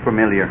he looks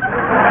familiar.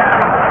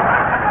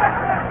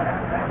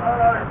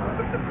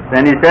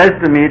 Then he says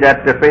to me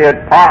that the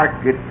Fayette Park,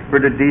 it's for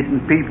the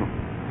decent people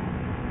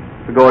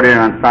to go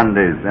there on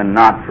Sundays and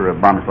not for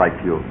bums like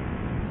you.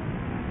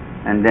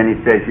 And then he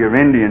says, you're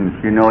Indians,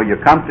 you know, you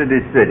come to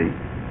this city,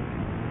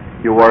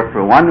 you work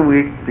for 1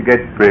 week to get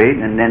paid,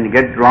 and then you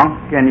get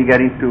drunk and you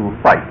get into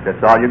fights.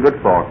 That's all you're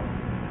good for,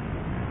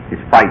 is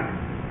fight.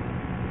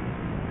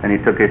 And he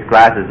took his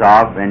glasses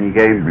off and he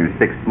gave me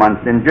 6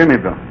 months in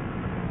Jimmyville.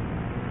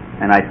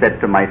 And I said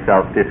to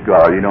myself, this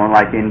guy, you don't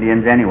like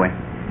Indians anyway.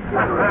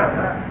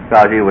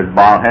 Because he was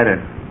bald-headed.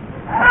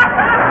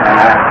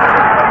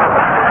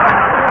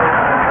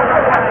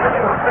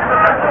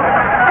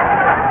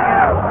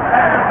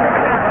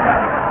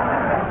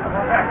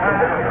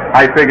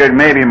 I figured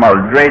maybe my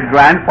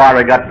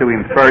great-grandfather got to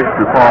him first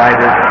before I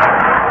did.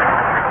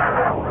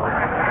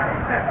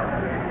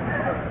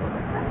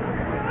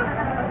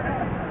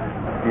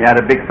 He had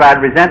a big fat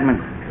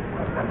resentment.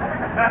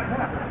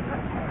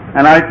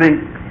 And I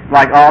think,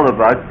 like all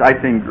of us, I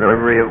think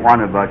every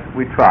one of us,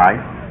 we try.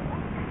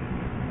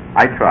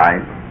 I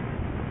tried.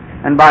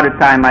 And by the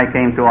time I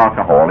came to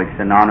Alcoholics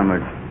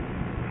Anonymous,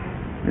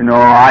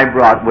 I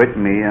brought with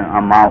me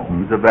a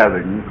mountains of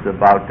evidence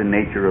about the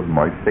nature of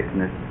my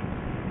sickness.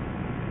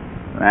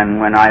 And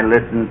when I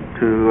listened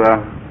to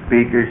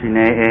speakers in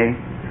AA,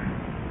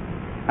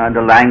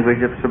 the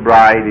language of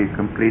sobriety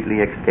completely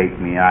escaped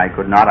me. I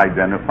could not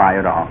identify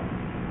at all.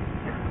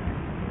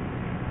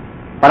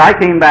 But I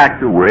came back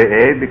to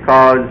AA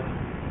because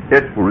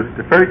this was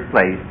the first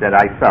place that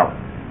I felt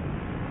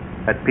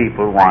that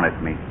people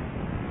wanted me.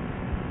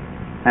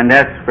 And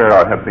that's where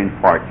I have been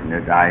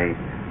fortunate. I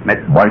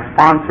met my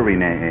sponsor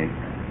in AA.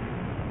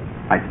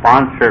 My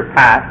sponsor,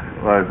 Pat,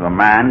 was a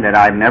man that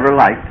I've never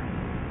liked.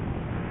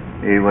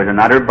 He was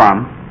another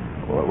bum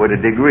with a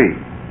degree.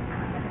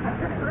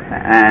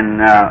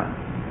 And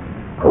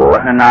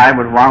I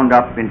would wound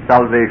up in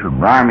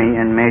Salvation Army,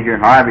 and Major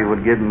Harvey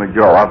would give him a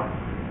job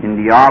in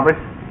the office,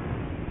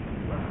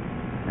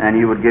 and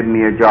he would give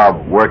me a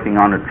job working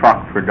on a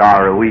truck for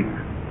 $1 a week.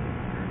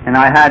 And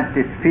I had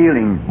this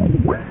feeling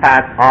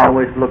Pat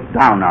always looked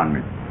down on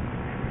me.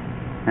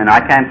 And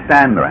I can't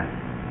stand that.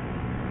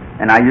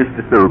 And I used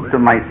to think to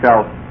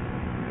myself,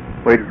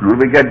 wait till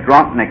we get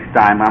drunk next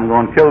time, I'm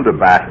going to kill the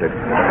bastard.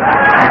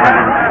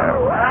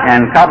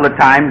 And a couple of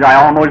times I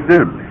almost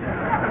did.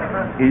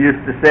 He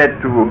used to say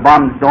to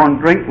bums, don't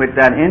drink with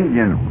that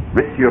Indian,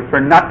 with you for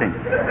nothing.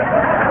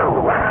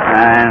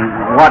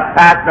 And what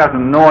Pat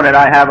doesn't know, that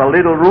I have a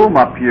little room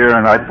up here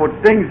and I put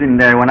things in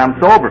there when I'm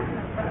sober.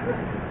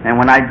 And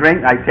when I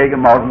drink, I take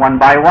them out one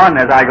by one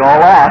as I go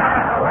along.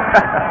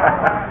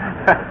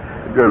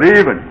 Good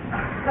even.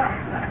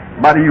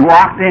 But he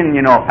walked in,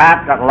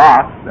 Pat got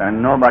lost,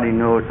 and nobody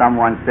knew.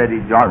 Someone said he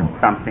jogged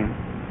something.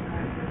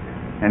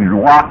 And he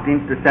walked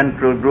into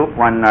Central Group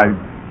one night.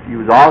 He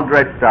was all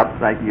dressed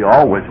up like he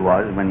always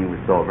was when he was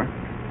sober.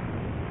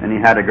 And he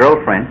had a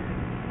girlfriend.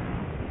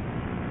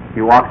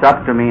 He walks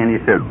up to me and he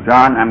said,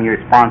 John, I'm your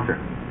sponsor.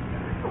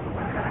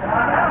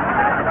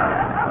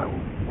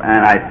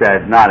 And I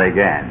said, not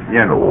again,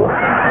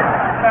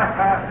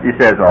 He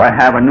says, I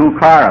have a new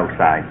car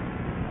outside.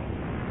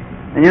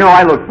 And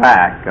I look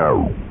back.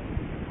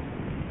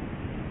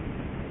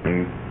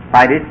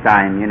 By this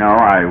time,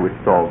 I was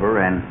sober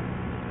and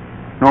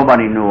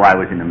nobody knew I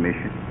was in a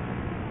mission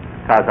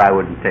because I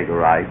wouldn't take a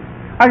ride.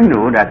 I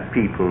knew that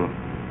people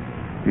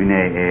in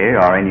AA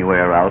or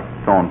anywhere else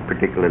don't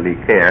particularly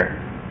care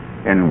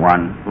in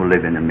one who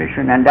live in a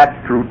mission, and that's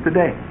true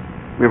today.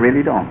 We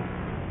really don't.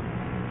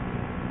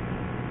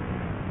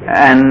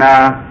 And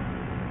I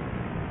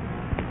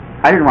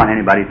didn't want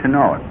anybody to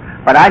know it.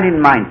 But I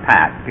didn't mind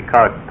Pat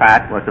because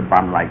Pat was a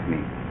bum like me.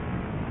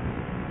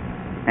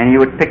 And he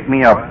would pick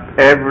me up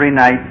every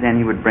night and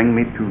he would bring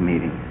me to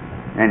meetings.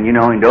 And in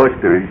those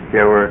days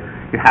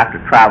you have to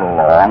travel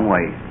a long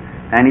ways.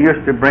 And he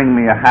used to bring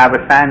me have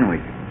a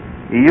sandwich.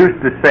 He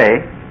used to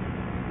say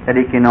that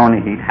he can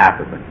only eat half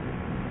of it.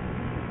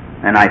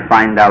 And I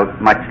find out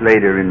much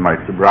later in my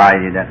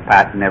sobriety that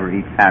Pat never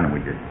eats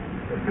sandwiches.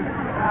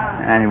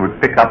 And he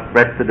would pick up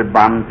the rest of the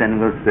bums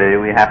and would say,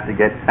 we have to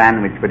get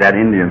sandwich for that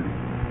Indian.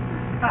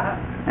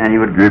 And he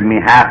would give me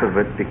half of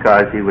it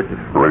because he was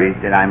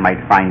afraid that I might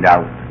find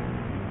out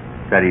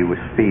that he was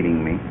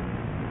feeding me.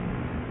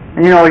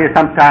 And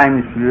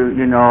sometimes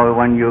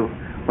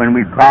when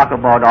we talk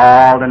about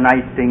all the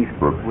nice things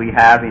we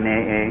have in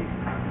AA,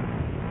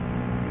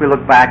 we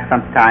look back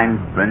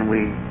sometimes when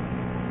we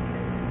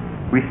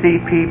see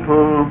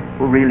people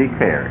who really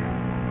care.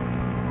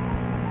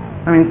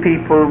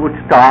 People would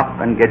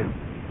stop and get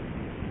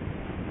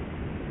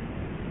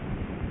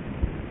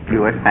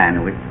you a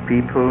sandwich.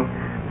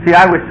 See,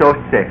 I was so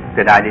sick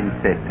that I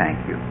didn't say thank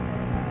you.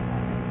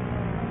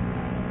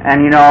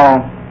 And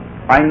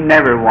I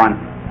never once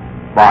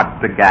bought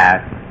the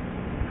gas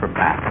for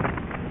Pat.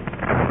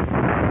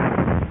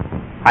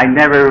 I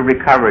never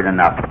recovered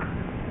enough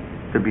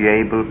to be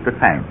able to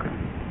thank him.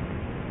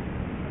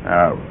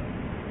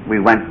 We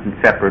went in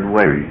separate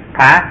ways.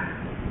 Pat,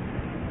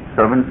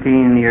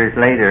 17 years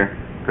later,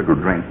 took a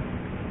drink.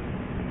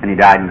 And he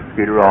died in the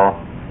Skid Row.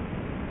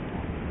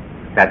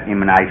 That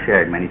him and I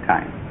shared many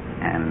times.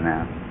 And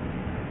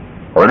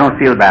I don't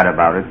feel bad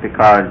about it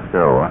because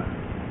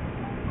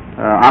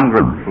I'm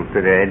grateful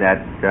today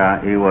that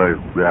he was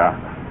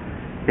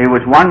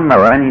one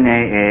man in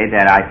AA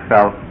that I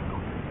felt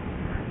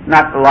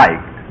not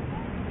liked,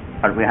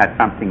 but we had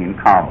something in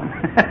common,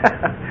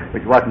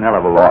 which wasn't a hell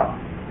of a lot.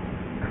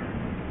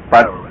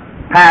 But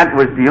Pat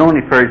was the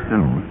only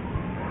person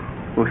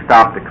who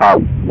stopped the car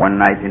one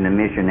night in the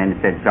mission and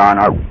said, John,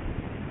 I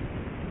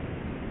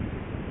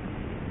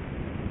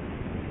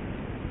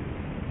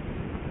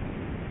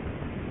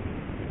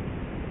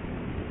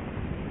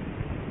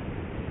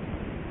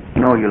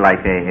know you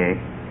like AA,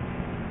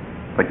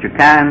 but you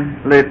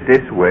can't live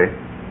this way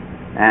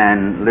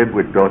and live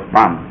with those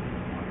bums.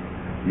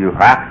 You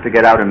have to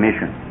get out of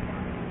mission.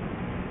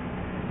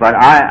 But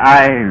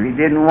I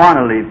didn't want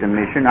to leave the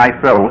mission. I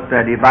felt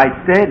that if I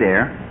stay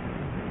there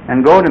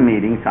and go to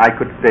meetings, I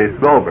could stay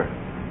sober.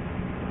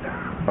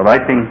 But I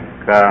think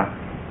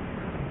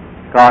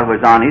God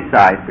was on his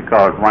side,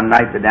 because one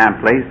night the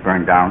damn place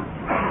burned down.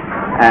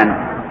 And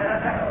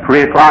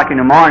 3 o'clock in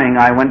the morning,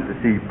 I went to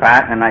see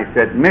Pat, and I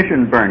said,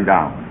 mission burned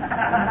down.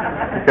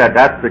 He said,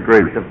 that's the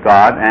grace of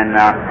God. And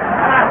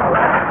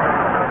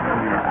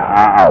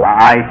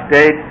I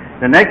stayed.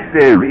 The next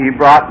day, he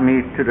brought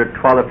me to the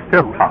 12th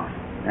Silk House,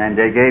 and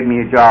they gave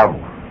me a job.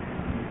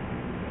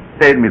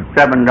 Saved me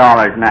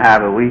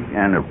 $7.50 a week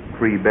and a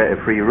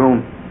free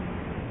room.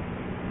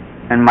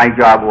 And my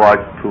job was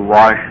to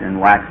wash and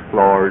wax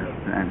floors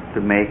and to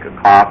make a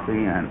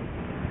coffee and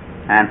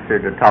answer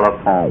the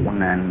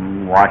telephone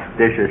and wash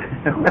dishes.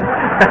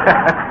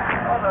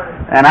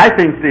 And I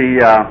think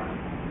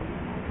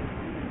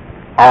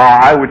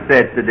I would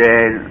say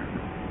today,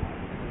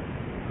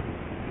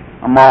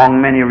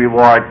 among many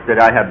rewards that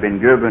I have been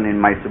given in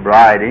my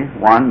sobriety,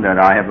 one, that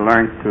I have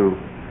learned to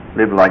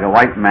live like a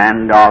white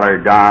man,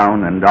 $1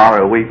 down and $1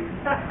 a week.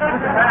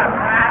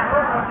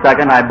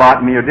 Second, I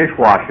bought me a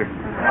dishwasher.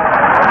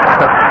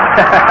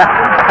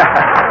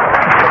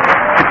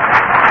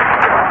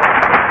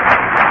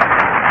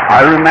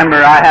 I remember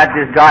I had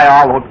this guy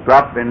all hooked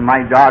up, and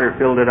my daughter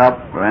filled it up,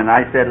 and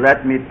I said,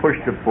 let me push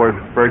the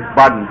first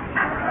button.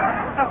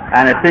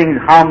 And the thing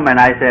hummed, and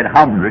I said,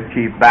 hum, the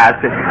cheap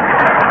bastard.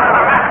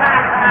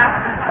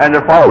 And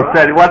the fellow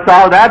said, what's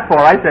all that for?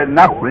 I said,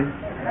 nothing.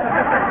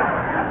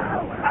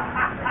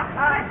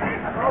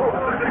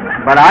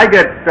 But I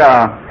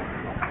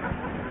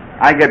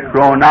get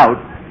thrown out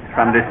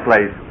from this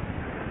place.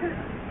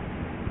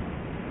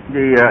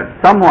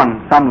 Some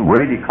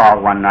lady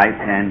called one night,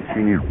 and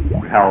she needed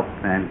help,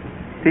 and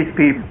these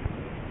people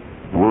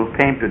who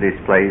came to this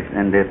place,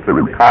 and they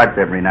threw cards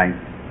every night.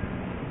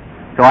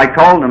 So I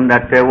told them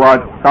that there was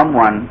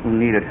someone who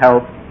needed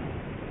help,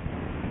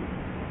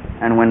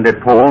 and when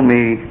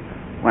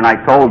I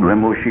told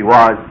them who she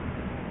was,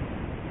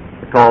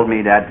 they told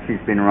me that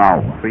she's been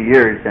around for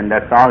years, and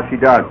that's all she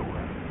does.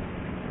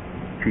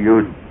 She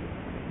used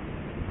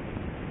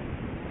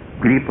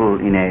people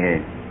in AA.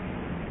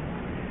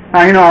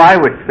 Now, I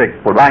was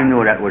sick, but I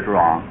knew that was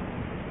wrong.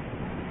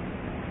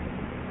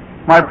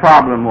 My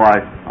problem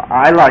was,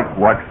 I like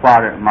what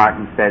Father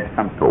Martin said,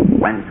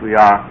 sometimes we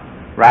are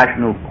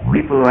rational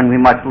people and we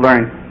must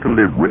learn to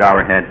live with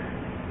our heads.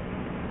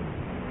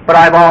 But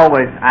I've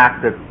always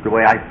acted the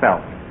way I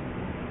felt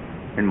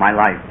in my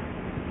life.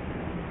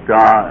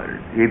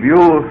 If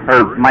you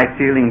hurt my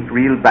feelings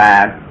real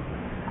bad,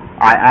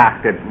 I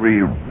acted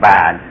real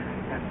bad.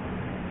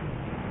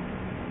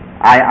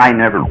 I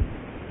never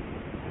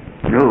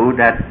knew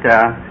that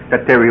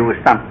there was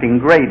something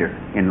greater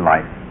in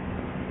life.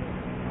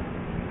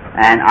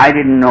 And I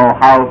didn't know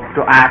how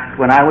to act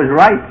when I was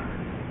right.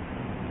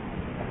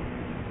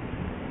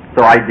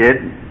 So I did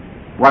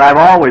what I've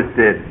always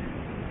did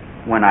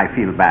when I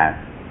feel bad.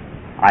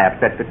 I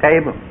upset the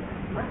table.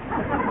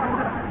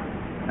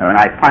 And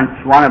I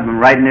punched one of them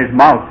right in his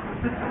mouth.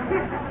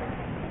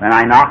 And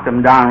I knocked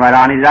him down right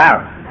on his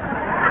arse.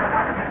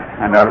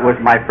 And that was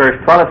my first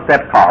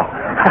 12-step call.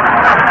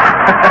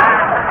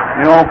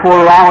 You don't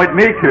fool around with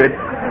me, kid.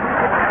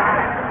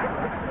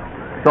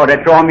 So they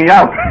throw me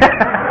out.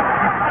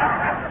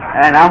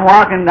 And I'm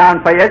walking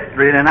down Fayette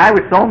Street, and I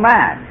was so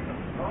mad.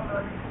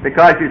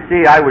 Because, you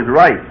see, I was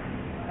right.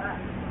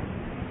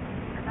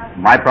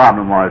 My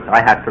problem was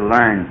I had to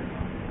learn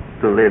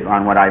to live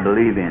on what I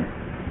believe in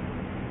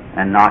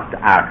and not to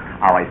act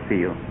how I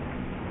feel.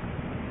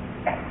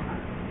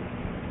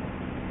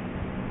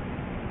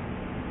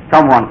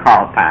 Someone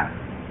called Pat.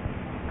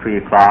 3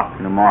 o'clock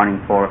in the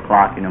morning, 4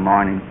 o'clock in the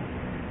morning.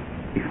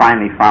 He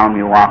finally found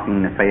me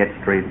walking the Fayette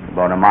Street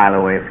about a mile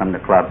away from the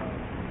club.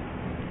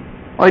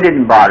 Well, it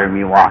didn't bother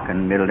me walking in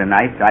the middle of the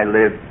night. I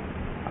lived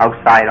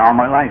outside all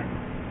my life.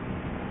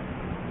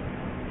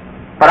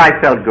 But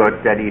I felt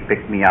good that he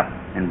picked me up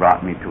and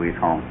brought me to his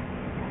home.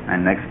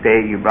 And next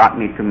day he brought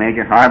me to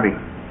Major Harvey,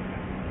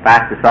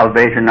 back to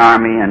Salvation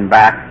Army and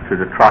back to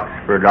the trucks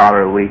for $1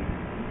 a week.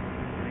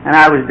 And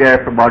I was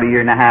there for about a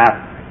year and a half.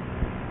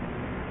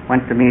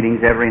 Went to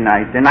meetings every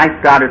night. Then I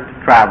started to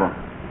travel.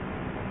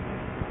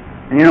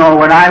 And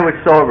when I was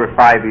sober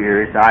 5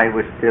 years, I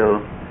was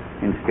still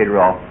in Skid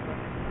Row.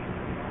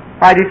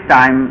 By this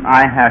time,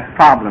 I had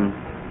problems.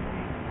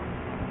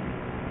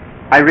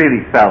 I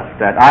really felt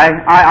that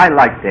I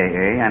liked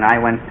AA, and I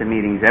went to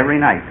meetings every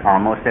night,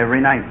 almost every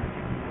night.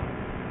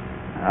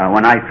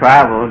 When I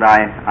traveled,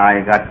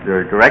 I got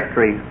the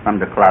directory from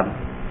the club,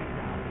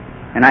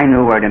 and I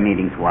knew where the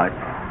meetings was.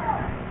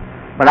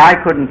 But I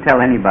couldn't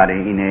tell anybody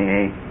in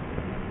AA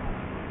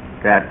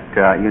that,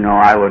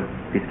 I would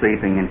be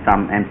sleeping in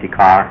some empty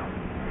car.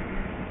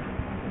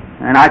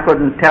 And I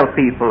couldn't tell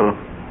people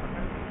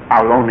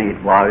how lonely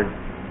it was.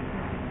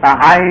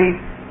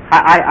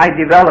 I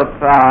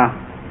developed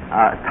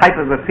a type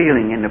of a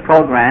feeling in the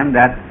program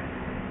that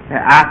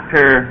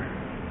after,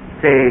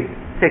 say,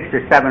 6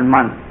 or 7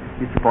 months,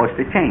 you're supposed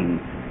to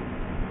change.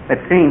 It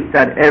seems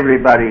that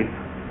everybody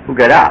who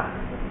got up,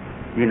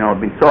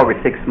 been sober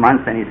 6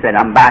 months, and he said,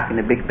 I'm back in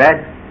the big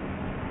bed.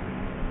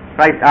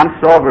 Right, I'm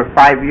sober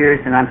 5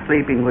 years, and I'm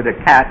sleeping with a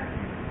cat,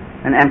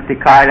 an empty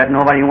car that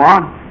nobody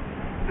wants.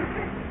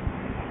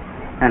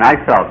 And I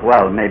felt,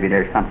 well, maybe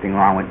there's something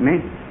wrong with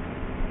me.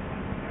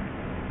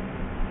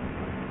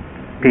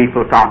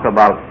 People talk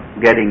about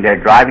getting their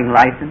driving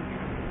license,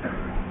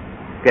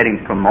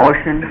 getting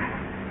promotion,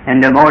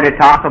 and the more they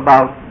talk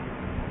about,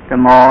 the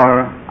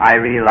more I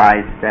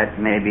realize that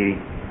maybe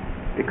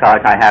because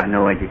I have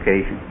no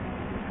education,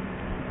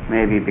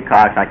 maybe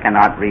because I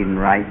cannot read and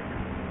write.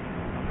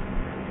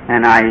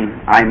 And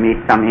I meet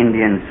some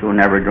Indians who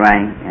never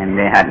drank and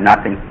they had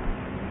nothing.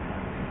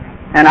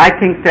 And I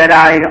think that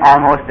I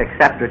almost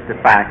accepted the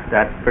fact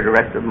that for the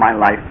rest of my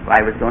life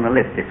I was going to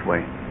live this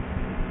way.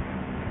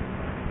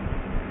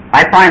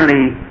 I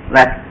finally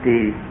left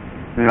the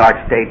New York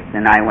State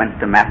and I went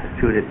to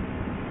Massachusetts.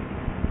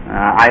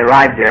 I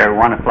arrived there at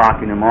 1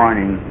 o'clock in the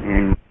morning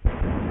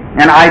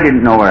and I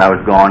didn't know where I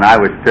was going. I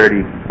was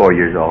 34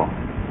 years old.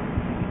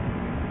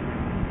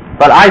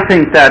 But I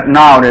think that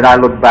now that I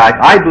look back,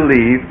 I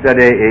believe that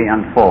AA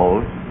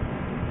unfolds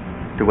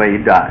the way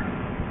it does.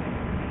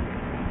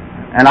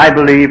 And I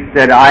believe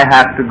that I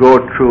have to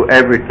go through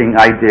everything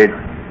I did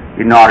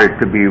in order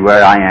to be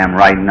where I am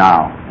right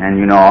now. And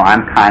you know,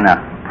 I'm kind of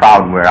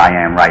proud where I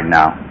am right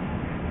now.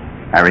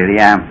 I really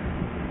am.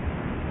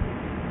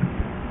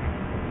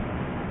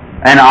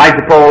 And I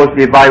suppose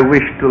if I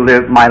wish to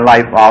live my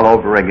life all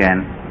over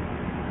again,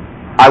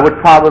 I would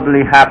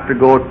probably have to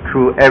go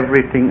through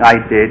everything I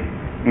did,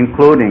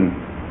 including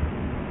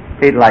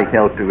hate like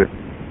hell to it.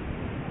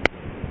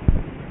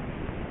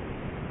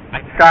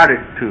 I started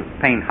to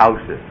paint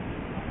houses.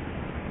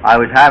 I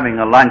was having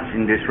a lunch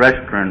in this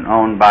restaurant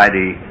owned by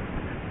the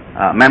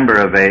member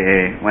of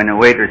AA when the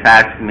waiters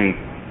asked me,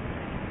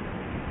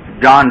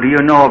 "John, do you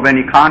know of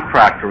any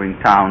contractor in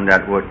town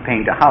that would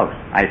paint a house?"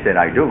 I said,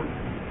 "I do."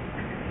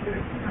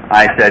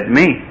 I said,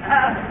 "Me?"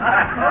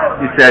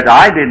 He said,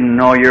 "I didn't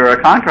know you're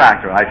a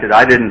contractor." I said,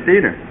 "I didn't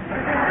either."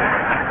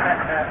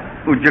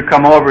 "Would you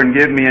come over and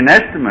give me an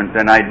estimate?"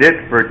 And I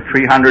did for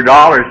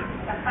 $300.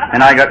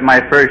 And I got my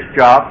first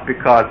job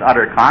because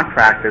other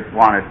contractors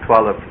wanted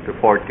 $1,200 to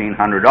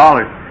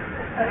 $1,400.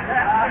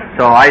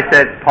 So I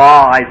said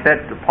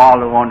to Paul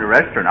who owned the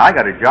restaurant, "I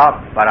got a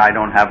job, but I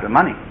don't have the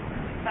money."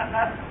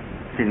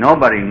 See,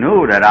 nobody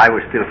knew that I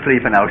was still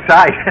sleeping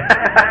outside.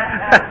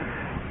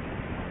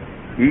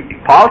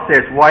 Paul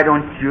says, "Why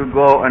don't you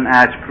go and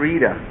ask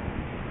Rita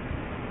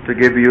to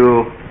give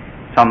you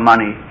some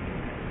money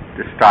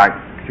to start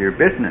your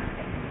business?"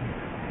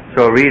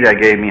 So Rita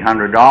gave me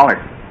 $100.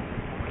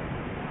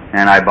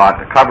 And I bought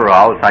the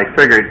coveralls. I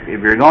figured if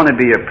you're going to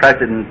be a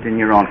president in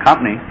your own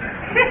company,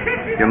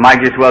 you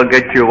might as well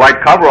get your white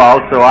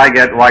coveralls. So I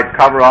get white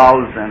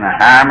coveralls and a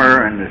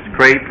hammer and a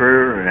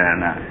scraper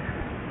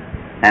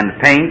and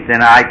paint,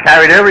 and I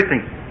carried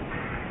everything.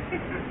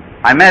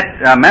 I met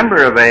a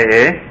member of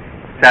AA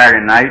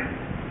Saturday night.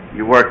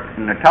 He worked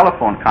in a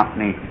telephone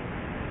company,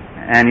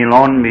 and he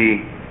loaned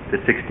me the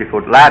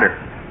 60-foot ladder.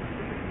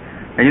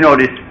 And you know,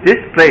 this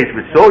place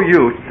was so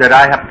huge that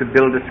I have to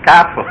build a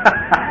scaffold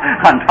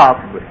on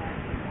top of it.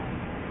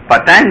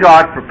 But thank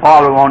God for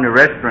Paul who owned the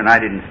restaurant, I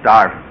didn't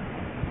starve.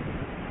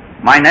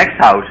 My next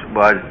house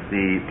was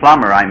the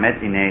plumber I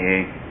met in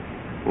AA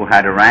who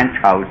had a ranch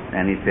house,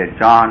 and he said,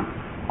 "John,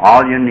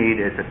 all you need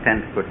is a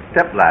 10-foot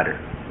step ladder."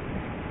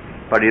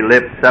 But he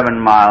lived 7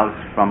 miles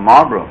from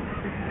Marlboro.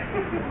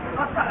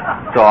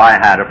 So I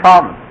had a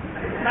problem.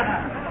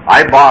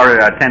 I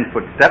borrowed a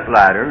 10-foot step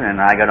ladder, and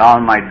I got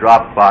all my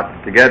drop pots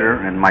together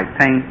and my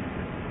paint,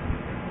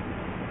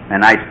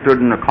 and I stood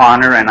in the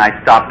corner and I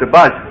stopped the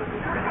bus.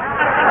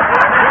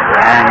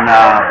 And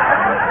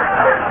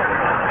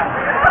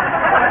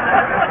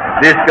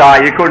this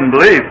guy, you couldn't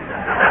believe.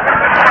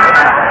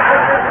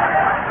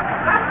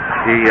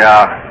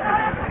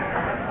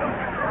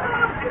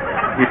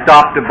 He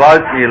stopped the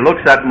bus, he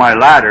looks at my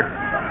ladder,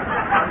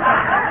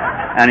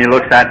 and he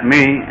looks at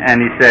me,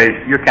 and he says,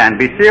 "You can't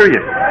be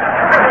serious."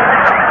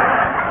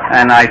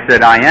 And I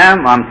said, "I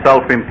am. I'm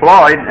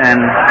self-employed, and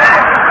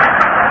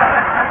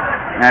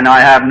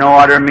I have no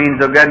other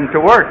means of getting to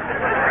work."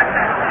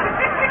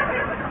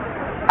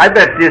 I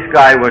bet this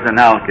guy was an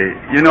alky.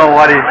 You know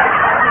what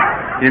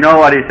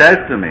he says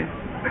to me?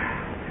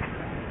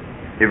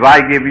 "If I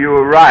give you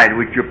a ride,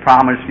 would you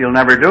promise you'll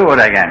never do it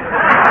again?"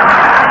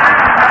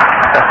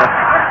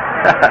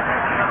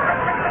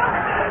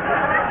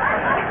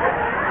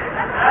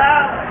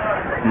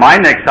 My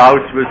next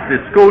house was the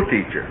school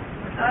teacher.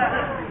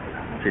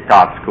 She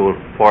taught school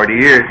for 40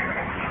 years.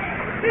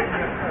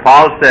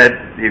 Paul said,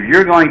 "If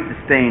you're going to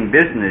stay in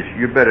business,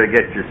 you better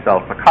get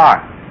yourself a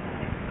car."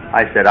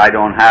 I said, "I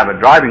don't have a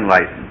driving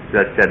license." She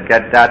said,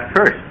 "Get that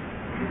first."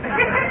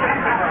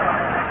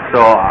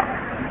 So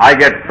I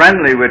get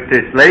friendly with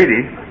this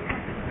lady.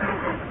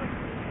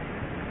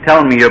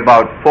 Tell me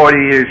about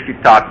 40 years she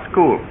taught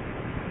school.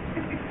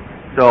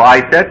 So I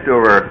said to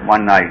her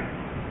one night,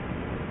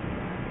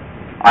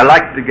 "I'd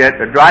like to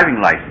get a driving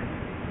license."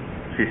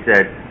 She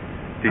said,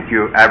 "Did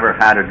you ever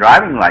had a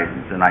driving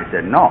license?" And I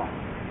said, "No."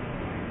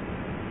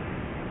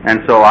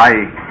 And so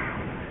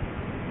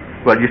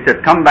you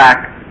said, "Come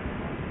back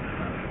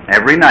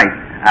every night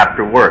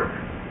after work,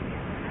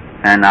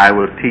 and I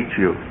will teach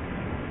you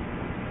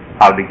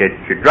how to get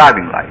your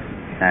driving license.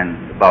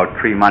 And about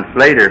 3 months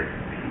later,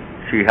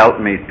 she helped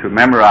me to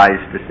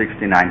memorize the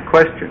 69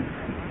 questions.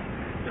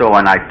 So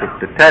when I took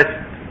the test,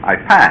 I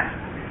passed.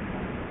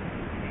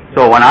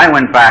 So when I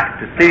went back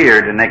to see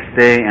her the next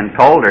day and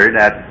told her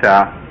that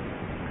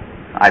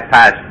I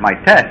passed my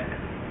test,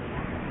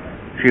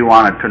 she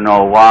wanted to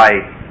know why.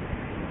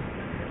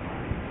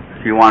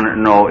 She wanted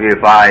to know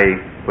if I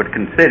would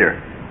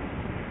consider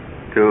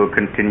to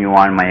continue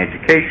on my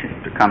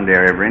education, to come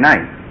there every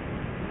night.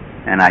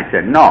 And I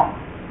said no.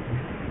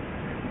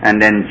 And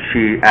then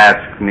she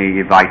asked me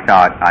if I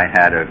thought I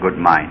had a good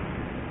mind.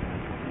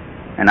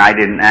 And I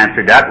didn't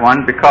answer that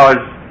one because,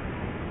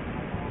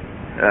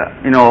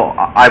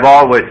 I've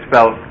always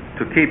felt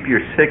to keep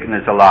your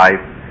sickness alive,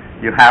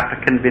 you have to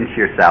convince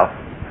yourself.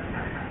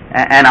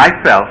 And I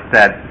felt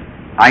that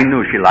I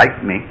knew she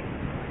liked me,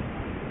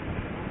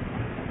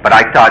 but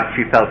I thought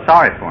she felt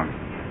sorry for me.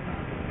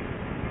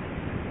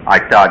 I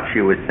thought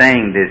she was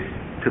saying this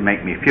to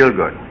make me feel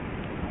good.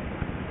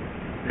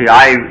 See,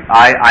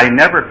 I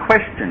never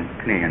questioned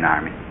Canadian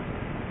Army.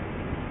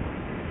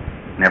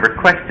 Never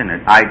questioned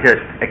it. I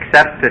just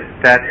accepted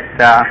that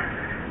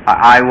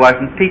I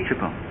wasn't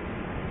teachable.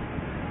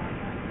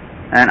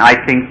 And I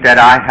think that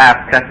I have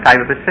that type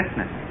of a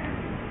sickness.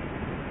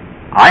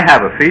 I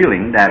have a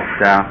feeling that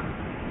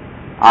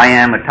I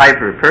am a type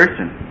of a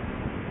person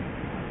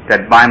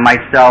that by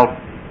myself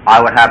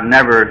I would have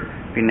never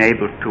been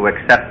able to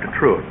accept the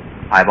truth.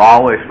 I've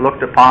always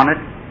looked upon it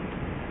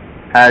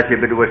as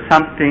if it was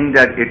something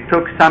that it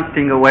took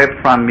something away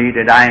from me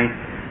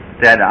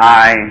that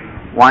I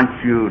want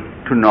you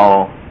to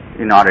know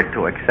in order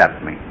to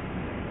accept me.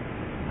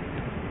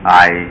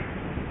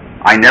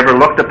 I never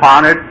looked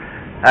upon it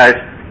as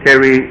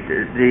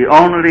the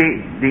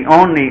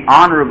only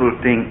honorable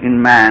thing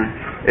in man,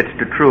 it's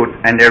the truth,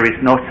 and there is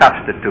no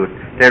substitute.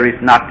 There is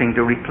nothing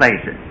to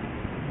replace it.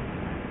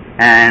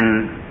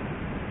 And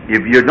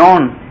if you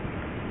don't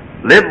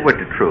live with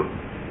the truth,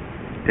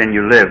 then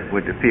you live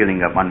with the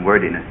feeling of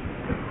unworthiness.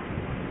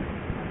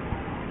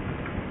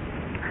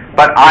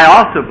 But I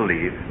also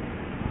believe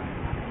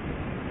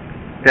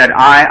that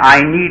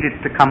I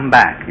needed to come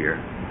back here.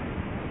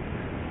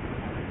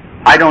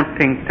 I don't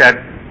think that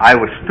I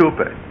was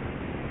stupid.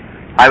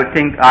 I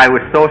think I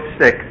was so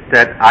sick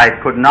that I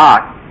could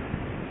not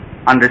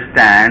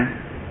understand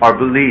or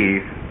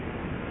believe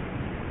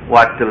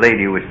what the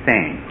lady was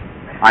saying.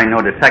 I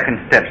know the second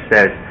step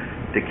says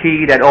the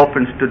key that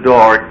opens the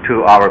door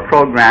to our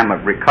program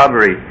of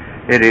recovery,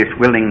 it is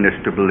willingness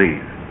to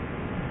believe.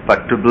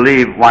 But to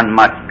believe, one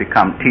must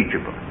become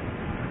teachable.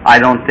 I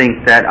don't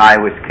think that I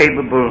was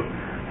capable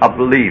of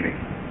believing.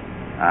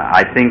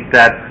 I think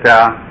that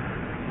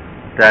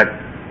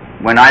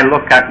when I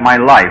look at my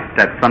life,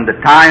 that from the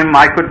time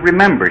I could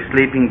remember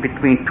sleeping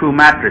between two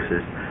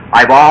mattresses,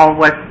 I've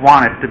always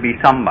wanted to be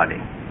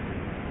somebody.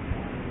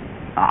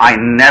 I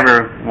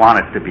never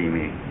wanted to be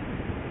me.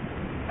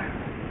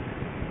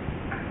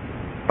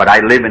 But I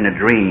live in a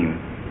dream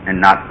and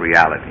not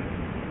reality.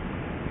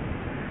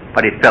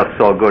 But it felt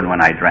so good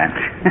when I dreamt.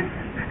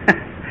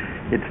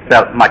 It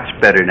felt much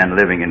better than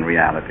living in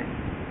reality.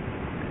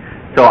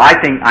 So I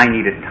think I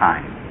needed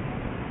time.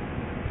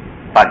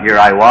 But here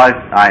I was,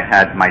 I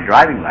had my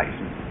driving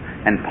license.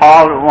 And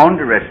Paul, who owned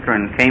the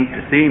restaurant, came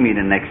to see me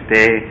the next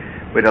day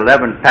with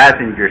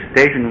 11-passenger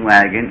station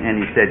wagon,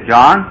 and he said,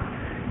 "John,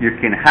 you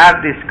can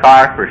have this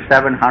car for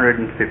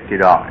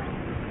 $750.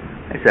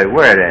 I said,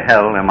 "Where the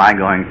hell am I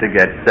going to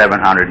get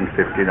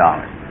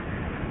 $750?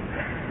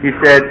 He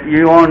said,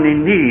 "You only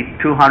need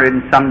 $200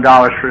 and some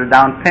for the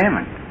down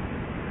payment.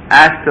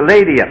 Ask the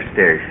lady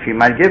upstairs, she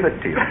might give it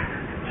to you."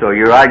 So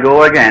here I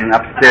go again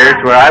upstairs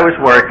where I was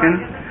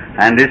working,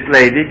 and this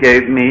lady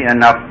gave me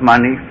enough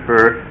money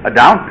for a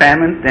down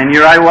payment, and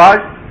here I was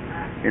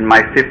in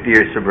my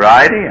 50-year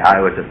sobriety. I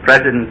was a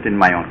president in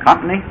my own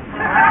company.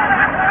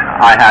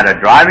 I had a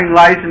driving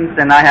license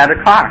and I had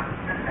a car.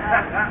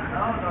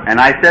 And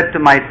I said to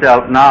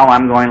myself, now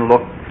I'm going to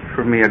look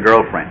for me a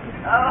girlfriend.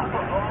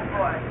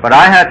 But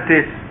I had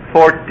this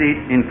 4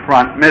 teeth in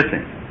front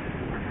missing.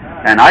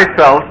 And I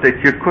felt that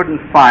you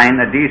couldn't find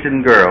a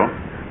decent girl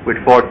with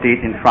 4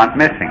 teeth in front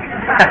missing.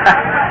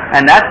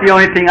 And that's the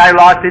only thing I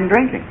lost in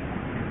drinking.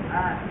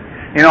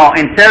 You know,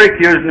 in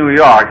Syracuse, New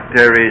York,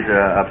 there is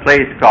a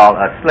place called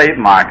a slave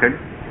market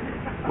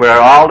where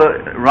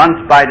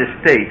runs by the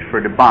state for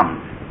the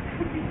bums.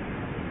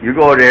 You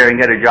go there and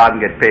get a job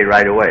and get paid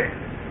right away.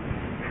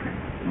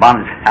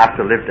 Bums have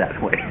to live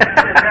that way.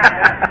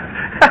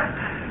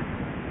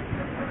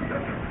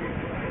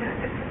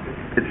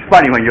 It's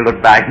funny when you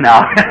look back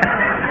now.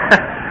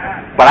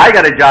 But I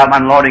got a job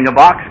unloading a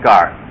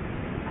boxcar,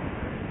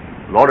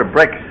 load of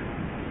bricks.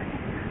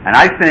 And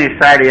I finish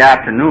Saturday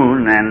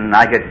afternoon and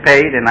I get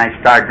paid and I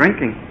start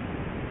drinking.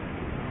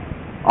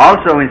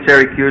 Also in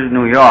Syracuse,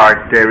 New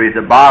York, there is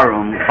a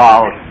barroom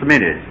called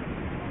Smitty's.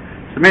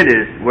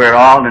 Smitty's, where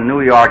all the New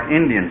York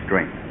Indians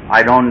drink.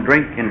 I don't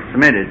drink in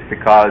Smitty's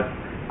because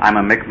I'm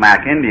a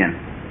Micmac Indian.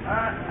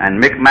 And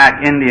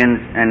Micmac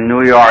Indians and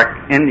New York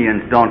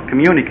Indians don't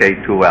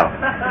communicate too well.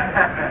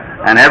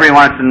 And every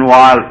once in a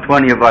while,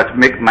 20 of us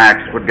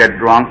Micmacs would get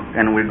drunk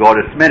and we'd go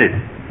to Smitty's.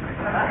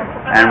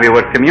 And we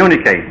would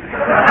communicate.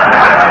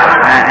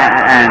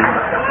 And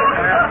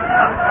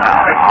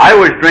I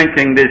was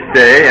drinking this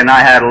day, and I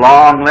had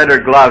long leather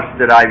gloves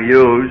that I've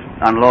used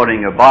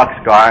unloading a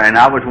boxcar, and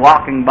I was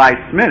walking by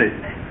Smitty's.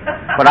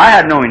 But I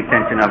had no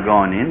intention of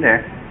going in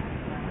there.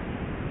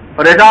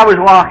 But as I was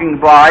walking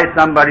by,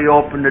 somebody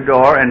opened the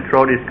door and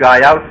threw this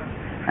guy out,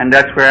 and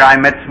that's where I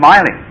met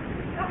Smiley.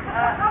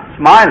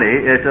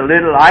 Smiley is a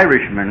little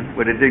Irishman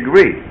with a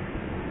degree.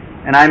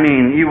 And I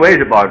mean, he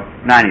weighs about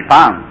 90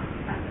 pounds.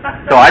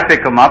 So I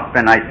pick him up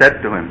and I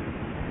said to him,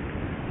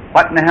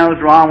 "What in the hell's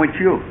wrong with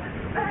you?"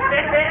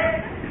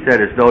 He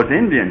said, "It's those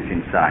Indians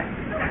inside."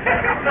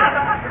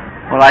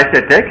 Well, I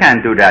said, "They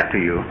can't do that to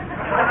you."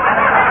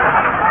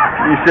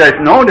 He says,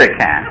 "No, they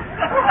can't."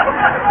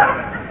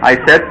 I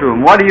said to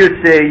him, "What do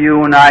you say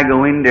you and I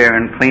go in there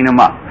and clean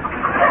them up?"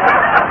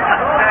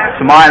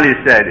 Smiley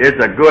said, "It's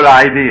a good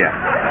idea."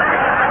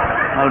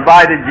 Well,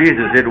 by the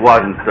Jesus, it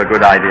wasn't a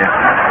good idea.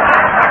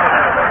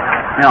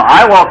 You know,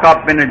 I woke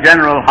up in a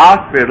general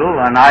hospital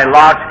and I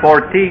lost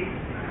 4 teeth,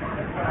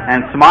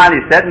 and Smiley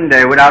sitting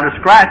there without a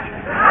scratch.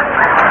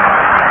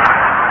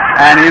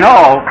 And you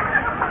know,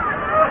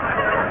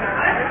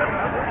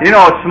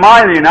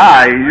 Smiley and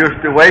I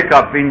used to wake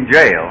up in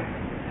jail.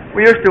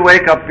 We used to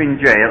wake up in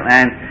jail,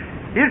 and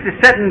he used to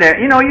sit in there.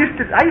 You know, I used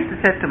to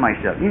say to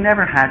myself, "He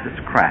never has a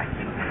scratch."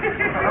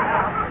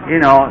 You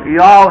know,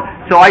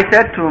 so I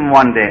said to him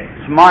one day,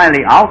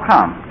 "Smiley, how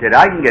come that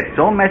I can get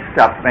so messed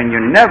up and you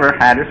never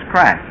had a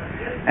scratch?"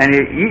 And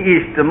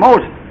he's the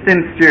most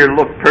sincere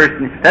look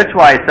person. That's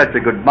why he's such a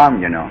good bum,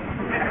 you know.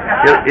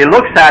 He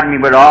looks at me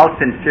with all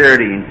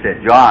sincerity and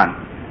said, "John,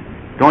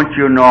 don't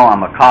you know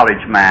I'm a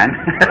college man?"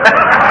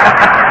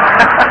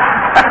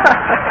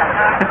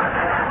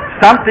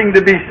 Something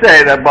to be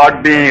said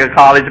about being a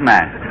college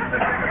man.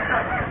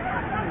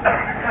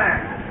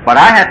 But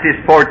I had these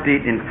 4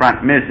 teeth in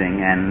front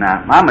missing, and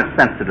I'm a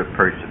sensitive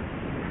person.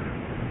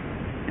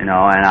 You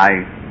know, and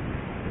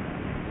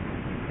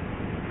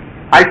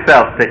I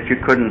felt that you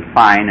couldn't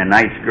find a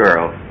nice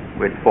girl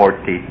with 4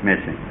 teeth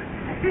missing.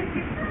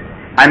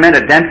 I met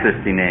a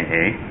dentist in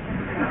AA,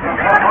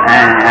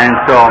 and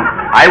so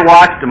I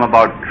watched him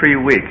about 3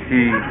 weeks.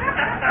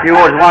 He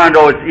was one of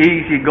those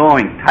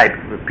easygoing type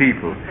of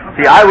people.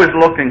 See, I was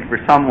looking for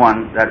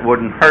someone that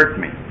wouldn't hurt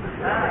me.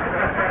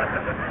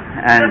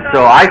 And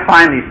so I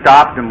finally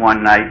stopped him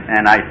one night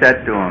and I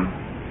said to him,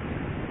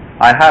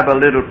 "I have a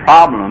little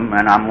problem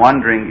and I'm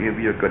wondering if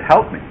you could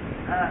help me."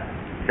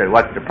 He said,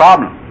 "What's the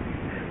problem?"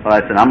 Well,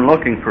 I said, "I'm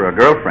looking for a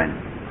girlfriend.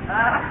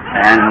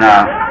 And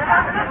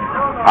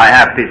I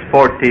have these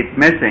 4 teeth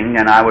missing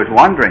and I was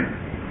wondering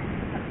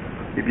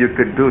if you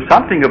could do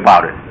something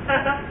about it,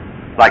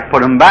 like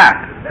put them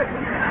back."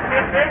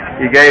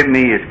 He gave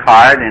me his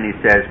card and he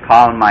says,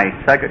 "Call my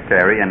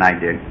secretary," and I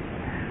did.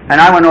 And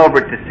I went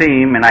over to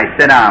see him and I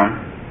sat down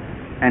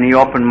and he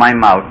opened my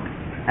mouth.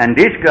 And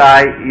this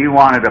guy, he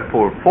wanted to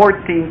pull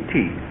 14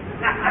 teeth.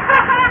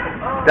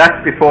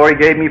 That's before he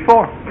gave me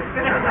 4.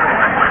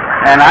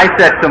 And I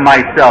said to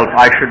myself,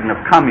 I shouldn't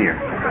have come here.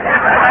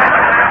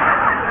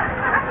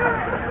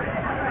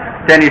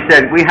 Then he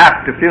said, "We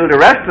have to fill the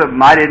rest of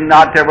them." I didn't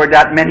know there were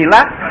that many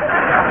left.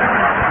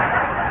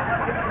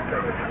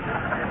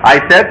 I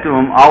said to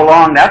him, "How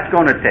long that's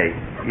going to take?"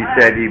 He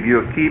said, "If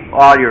you keep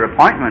all your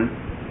appointments,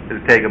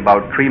 it'll take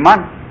about 3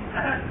 months."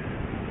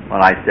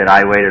 Well, I said,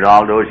 "I waited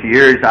all those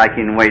years, I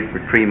can wait for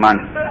 3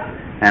 months.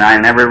 And I'll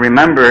never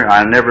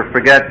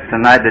forget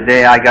tonight, the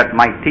day I got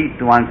my teeth,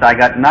 the ones I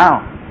got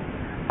now.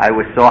 I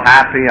was so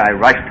happy, I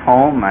rushed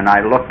home and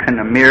I looked in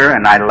the mirror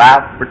and I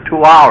laughed for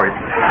 2 hours.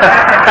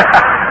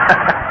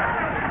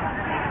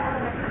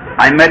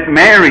 I met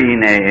Mary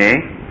in AA.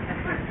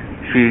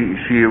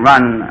 She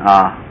run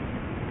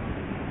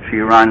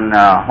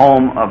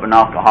Home of an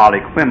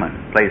Alcoholic Women,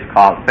 a place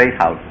called Faith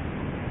House.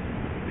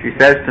 She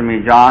says to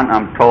me, "John,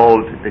 I'm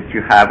told that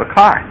you have a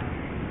car."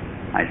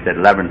 I said,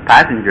 11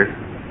 passengers.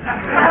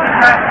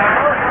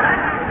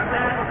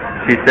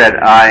 She said,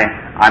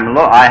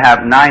 I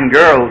have 9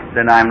 girls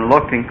that I'm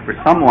looking for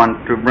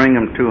someone to bring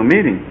them to a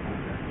meeting.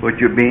 Would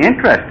you be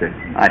interested?"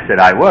 I said,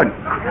 "I would."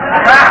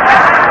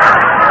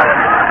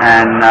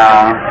 And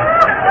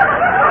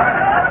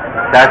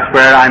that's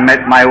where I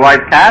met my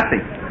wife,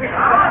 Kathy.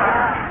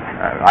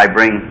 I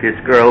bring these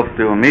girls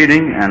to a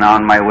meeting, and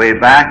on my way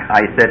back,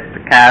 I said to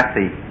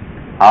Kathy,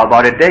 "How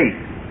about a date?"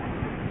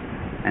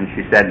 And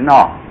she said,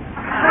 "No."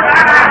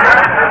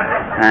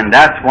 And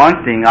that's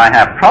one thing I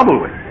have trouble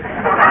with,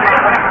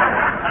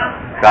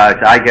 because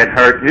I get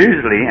hurt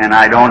easily and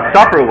I don't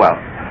suffer well.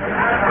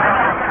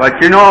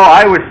 But you know,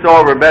 I was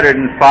sober better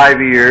than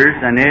 5 years,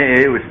 and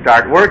AA would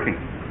start working.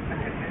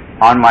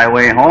 On my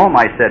way home,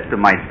 I said to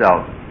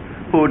myself,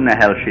 "Who in the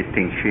hell she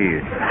thinks she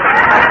is?"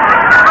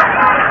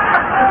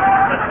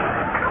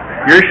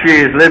 Here she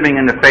is living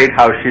in the Faith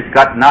House. She's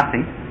got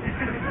nothing.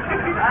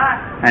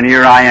 And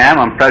here I am.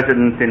 I'm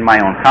president in my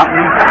own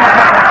company.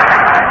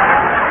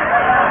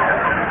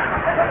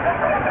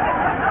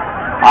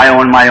 I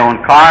own my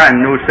own car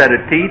and new set of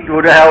teeth.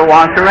 Who the hell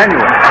wants her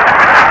anyway?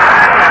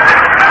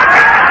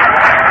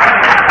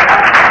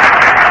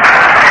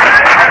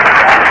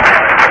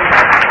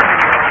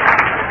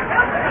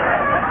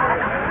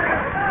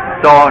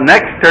 So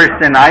next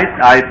Thursday night,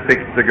 I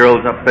picked the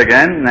girls up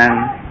again, and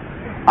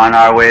on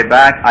our way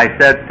back, I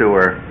said to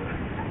her,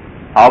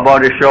 "How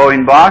about a show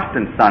in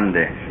Boston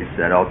Sunday?" She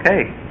said,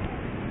 "Okay."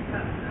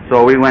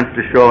 So we went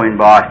to show in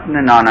Boston,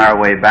 and on our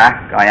way back,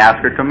 I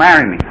asked her to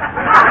marry me.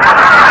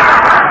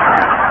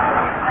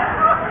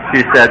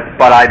 She said,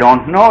 "But I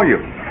don't know you."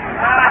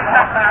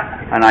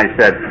 And I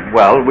said,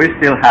 "Well, we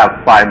still have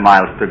 5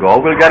 miles to go.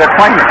 We'll get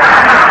acquainted."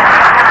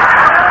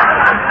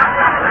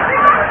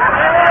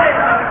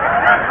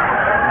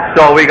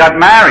 So we got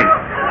married.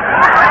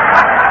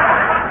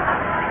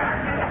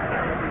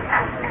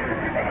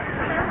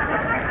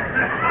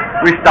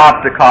 We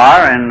stopped the car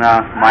in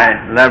my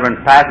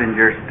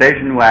 11-passenger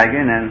station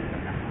wagon, and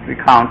we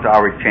count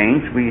our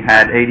change. We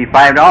had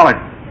 $85.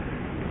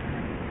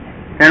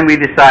 And we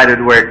decided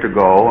where to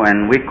go,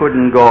 and we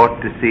couldn't go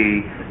to see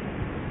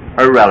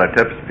her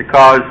relatives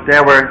because they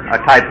were a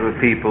type of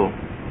people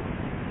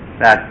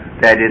that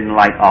they didn't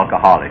like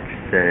alcoholics.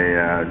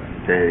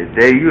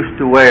 They used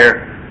to wear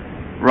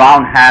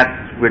round hats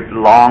with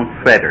long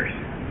feathers,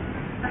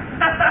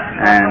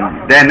 and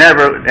they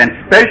never, and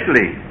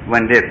especially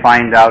when they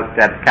find out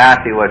that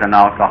Kathy was an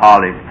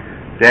alcoholic,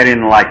 they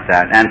didn't like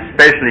that. And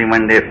especially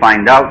when they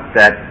find out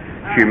that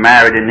she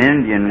married an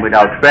Indian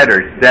without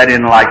feathers, they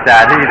didn't like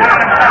that either.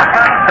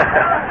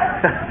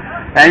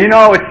 And you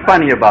know, it's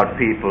funny about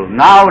people.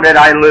 Now that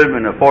I live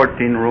in a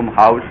 14-room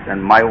house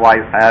and my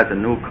wife has a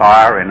new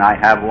car and I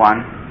have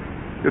one,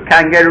 you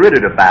can't get rid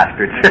of the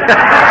bastards.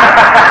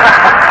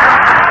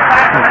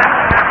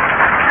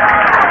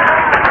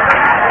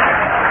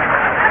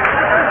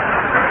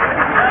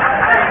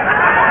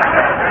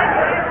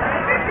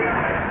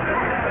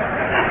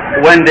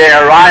 When they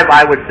arrive,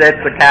 I would say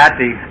to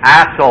Kathy,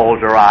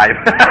 "Assholes arrive."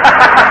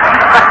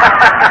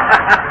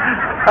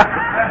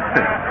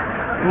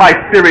 My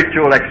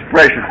spiritual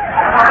expression.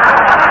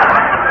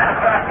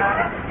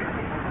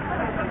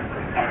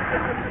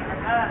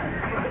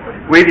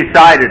 We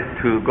decided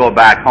to go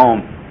back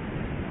home.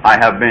 I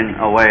have been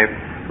away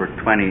for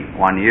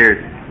 21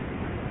 years.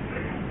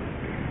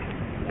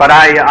 But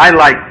I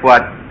like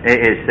what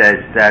AA says,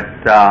 that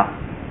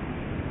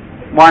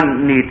one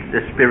needs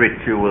the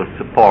spiritual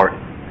support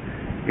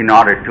in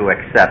order to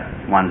accept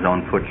one's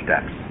own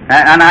footsteps.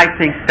 And I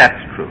think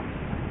that's true.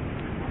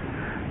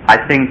 I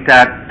think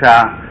that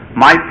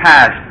my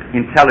past,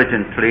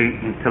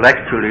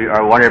 intellectually,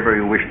 or whatever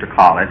you wish to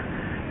call it,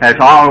 has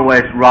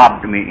always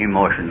robbed me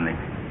emotionally.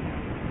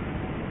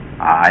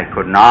 I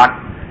could not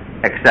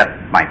accept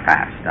my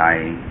past.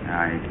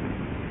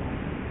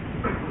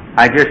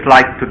 I just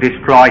like to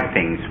destroy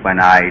things when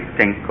I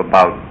think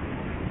about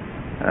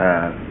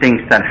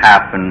things that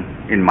happen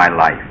in my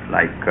life.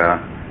 Like,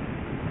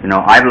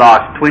 I've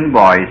lost twin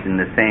boys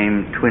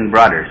twin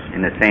brothers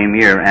in the same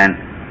year, and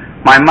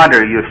my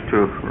mother used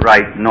to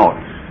write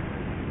notes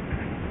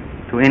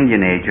to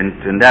Indian agents,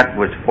 and that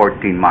was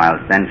 14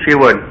 miles, and she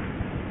would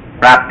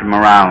wrap them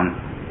around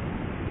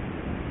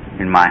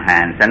in my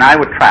hands, and I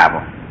would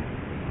travel,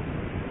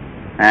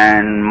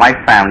 and my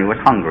family was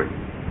hungry.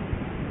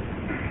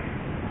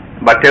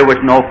 But there was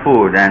no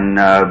food, and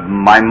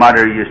my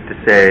mother used to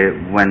say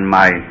when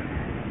my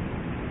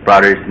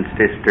brothers and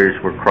sisters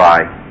would cry,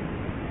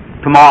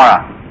 "Tomorrow,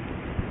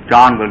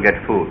 John will get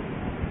food."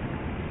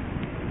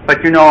 But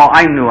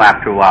I knew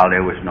after a while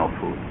there was no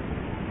food.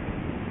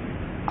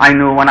 I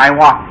knew when I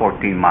walked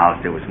 14 miles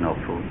there was no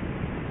food.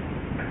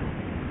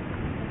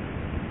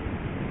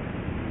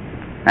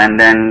 And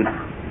then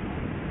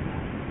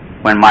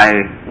when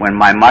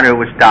my mother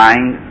was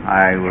dying,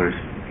 I was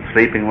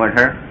sleeping with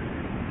her.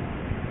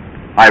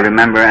 I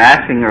remember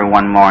asking her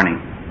one morning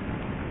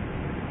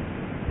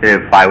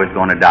if I was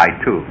going to die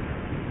too.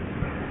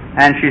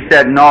 And she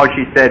said, "No,"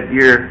 she said,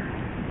 you're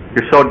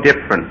so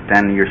different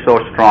and you're so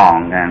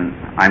strong, and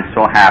I'm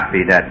so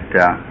happy that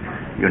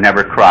you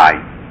never cry."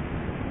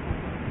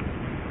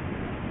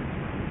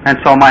 And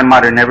so my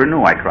mother never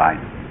knew I cried.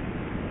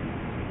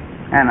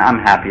 And I'm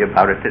happy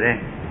about it today.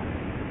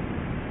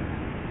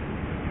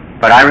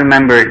 But I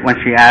remember when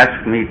she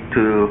asked me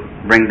to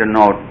bring the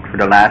note for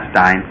the last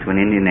time to an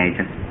Indian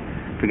agent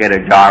to get a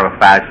jar of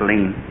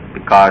Vaseline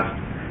because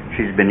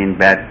she's been in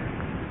bed.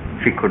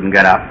 She couldn't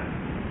get up,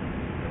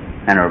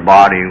 and her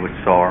body was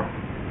sore.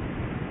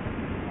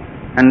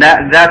 And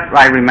that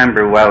I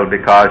remember well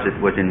because it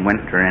was in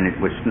winter and it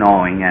was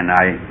snowing, and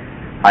I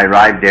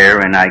arrived there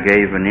and I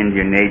gave an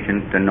Indian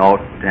agent the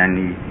note, and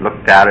he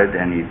looked at it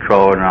and he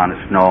threw it on the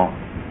snow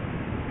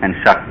and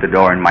shut the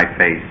door in my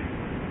face.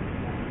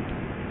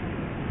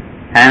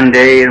 And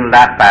they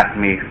laughed at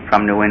me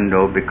from the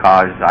window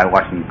because I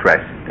wasn't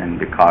dressed and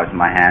because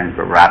my hands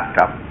were wrapped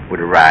up with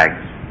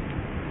rags.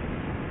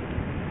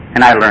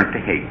 And I learned to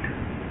hate.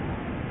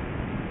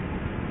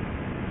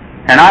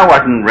 And I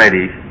wasn't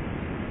ready.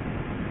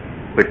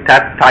 With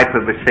that type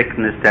of a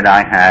sickness that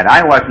I had,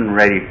 I wasn't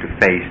ready to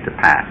face the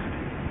past.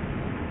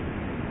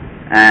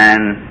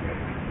 And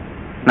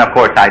of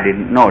course I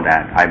didn't know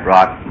that. I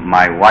brought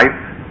my wife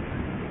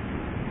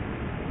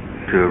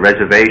to a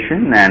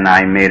reservation and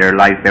I made her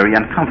life very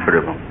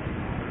uncomfortable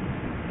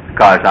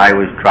because I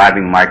was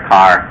driving my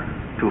car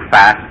too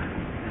fast.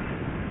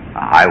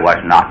 I was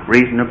not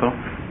reasonable.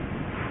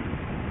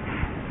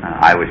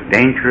 I was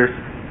dangerous.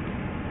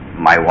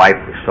 My wife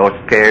was so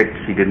scared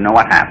she didn't know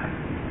what happened.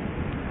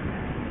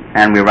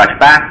 And we rushed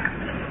back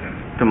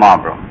to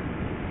Marlborough.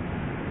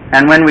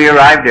 And when we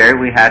arrived there,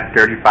 we had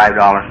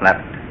 $35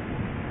 left.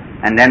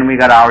 And then we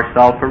got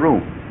ourselves a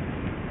room.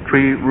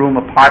 3-room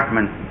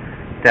apartment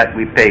that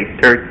we paid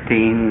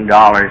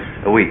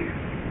 $13 a week.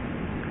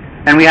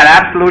 And we had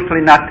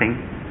absolutely nothing.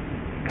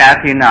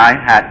 Kathy and I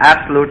had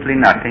absolutely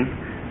nothing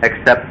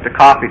except the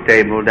coffee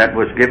table that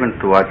was given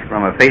to us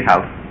from a faith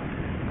house.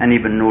 And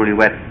even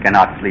newlyweds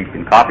cannot sleep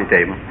in coffee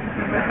table.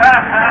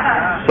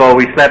 So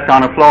we slept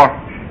on the floor.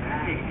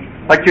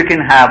 But you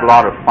can have a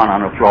lot of fun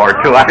on the floor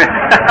too. I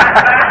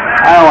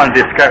don't want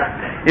to discuss.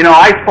 You know,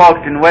 I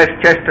spoke in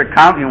Westchester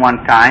County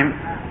one time,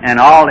 and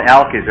all the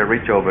Elkies are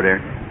rich over there.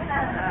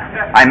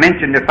 I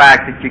mentioned the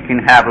fact that you can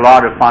have a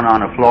lot of fun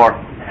on the floor.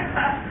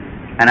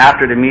 And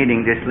after the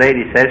meeting, this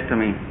lady says to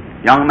me,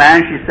 "Young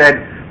man," she said,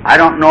 "I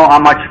don't know how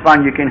much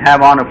fun you can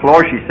have on the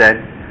floor," she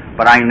said,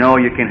 "but I know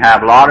you can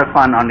have a lot of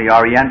fun on the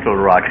Oriental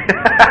rug."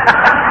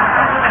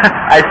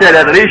 I said,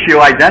 "At least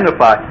you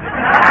identify."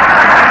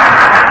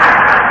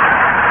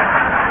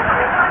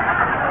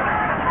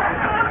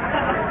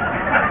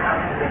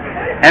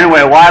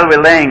 Anyway, while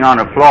we're laying on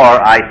the floor,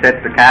 I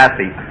said to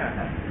Kathy,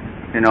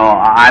 "You know,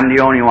 I'm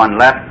the only one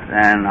left,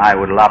 and I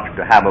would love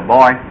to have a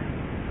boy.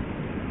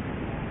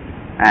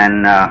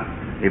 And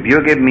if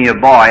you give me a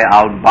boy,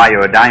 I'll buy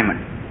you a diamond."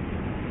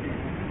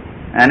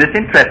 And it's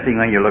interesting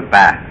when you look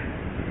back.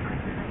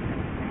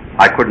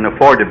 I couldn't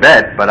afford a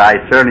bed, but I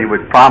certainly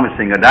was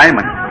promising a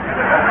diamond.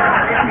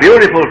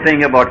 Beautiful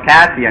thing about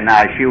Kathy and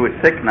I, she was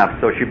sick enough,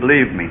 so she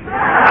believed me.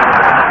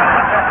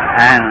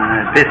 And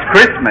this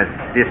Christmas,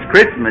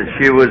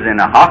 she was in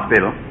a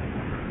hospital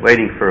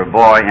waiting for a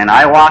boy, and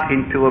I walked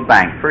into a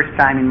bank, first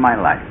time in my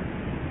life.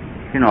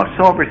 You know,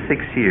 sober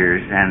 6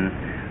 years, and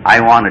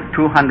I wanted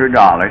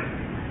 $200.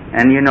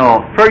 And you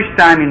know, first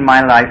time in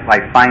my life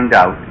I find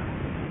out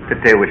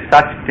that there was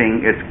such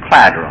thing as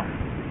collateral.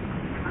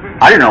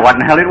 I didn't know what in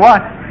the hell it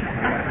was.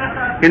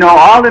 You know,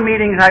 all the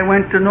meetings I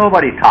went to,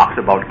 nobody talks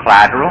about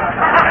collateral.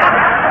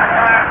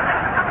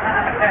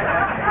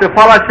 The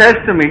fellow says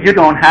to me, "You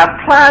don't have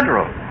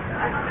collateral."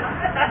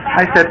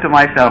 I said to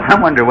myself, I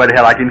wonder where the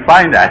hell I can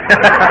find that.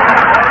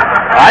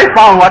 I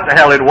found what the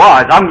hell it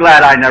was. I'm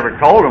glad I never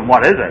told him,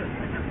 "What is it?"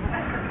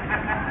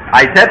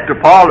 I said to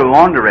Paul, who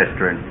owned the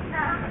restaurant,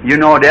 "You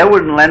know, they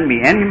wouldn't lend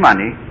me any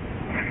money.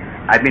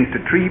 I've been to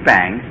 3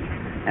 banks."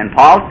 And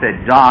Paul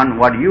said, "John,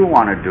 what you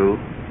want to do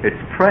is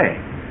pray."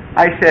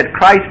 I said,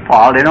 "Christ,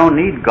 Paul, they don't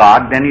need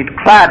God, they need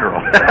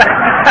collateral."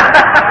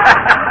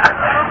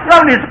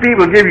 Some of these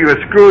people give you a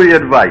screwy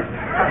advice.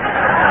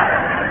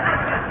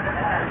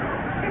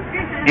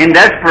 In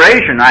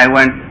desperation, I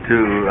went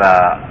to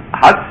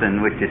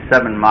Hudson, which is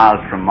 7 miles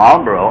from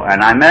Marlborough,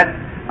 and I met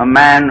a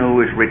man who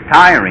was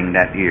retiring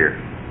that year.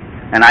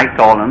 And I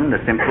told him the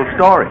simple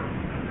story,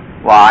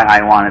 why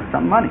I wanted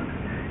some money.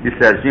 He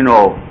says, "You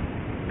know,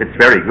 it's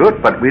very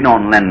good, but we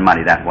don't lend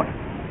money that way."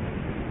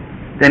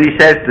 Then he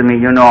says to me,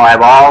 "You know,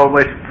 I've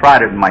always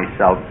prided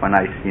myself when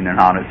I seen an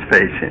honest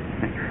face."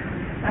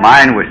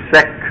 Mine was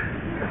sick.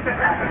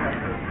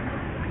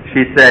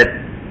 She said,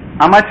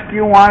 "How much do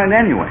you want it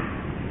anyway?"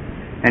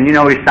 And you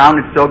know, he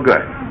sounded so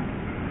good.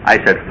 I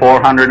said,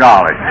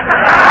 $400.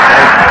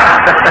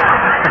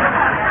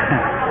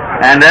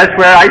 And that's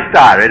where I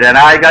started. And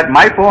I got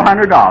my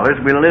 $400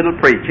 with a little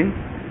preaching.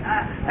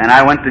 And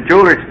I went to the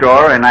jewelry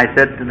store and I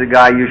said to the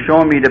guy, "You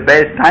show me the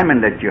best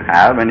diamond that you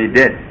have," and he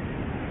did.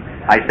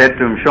 I said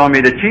to him, "Show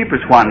me the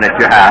cheapest one that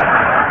you have."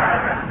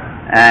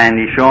 And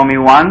he showed me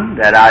one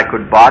that I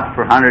could bought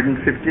for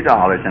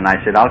 $150, and I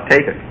said, "I'll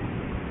take it."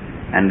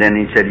 And then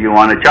he said, "You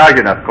want to charge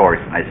it, of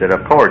course?" I said,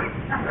 "Of course."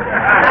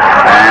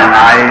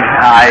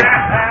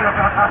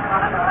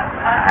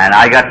 And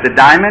I got the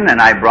diamond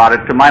and I brought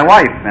it to my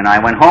wife, and I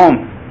went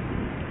home.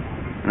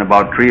 And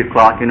about 3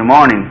 o'clock in the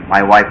morning,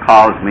 my wife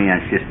calls me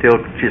and she's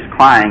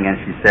crying, and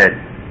she said,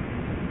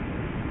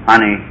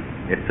 "Honey,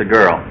 it's a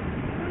girl."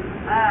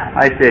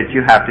 I said,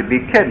 "You have to be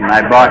kidding.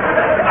 I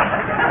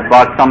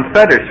bought some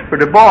feathers for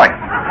the boy."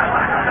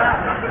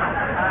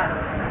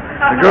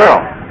 The girl.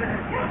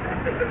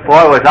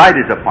 Boy, was I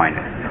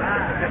disappointed.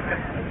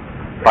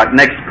 But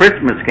next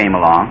Christmas came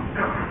along,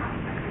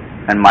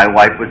 and my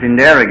wife was in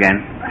there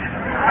again.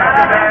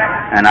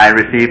 And I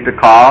received a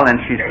call, and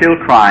she's still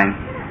crying.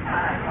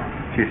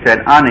 She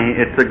said, "Honey,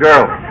 it's a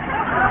girl."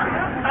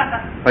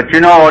 But you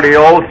know the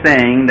old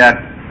saying that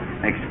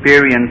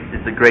experience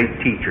is a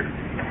great teacher.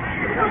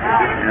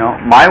 You know,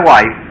 my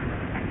wife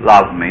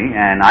loved me,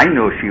 and I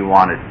knew she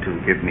wanted to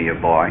give me a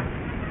boy.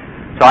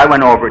 So I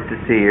went over to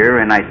see her,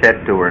 and I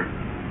said to her,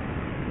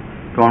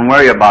 "Don't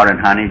worry about it,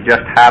 honey.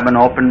 Just have an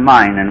open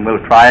mind, and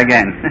we'll try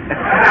again."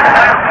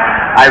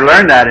 I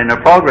learned that in the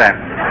program.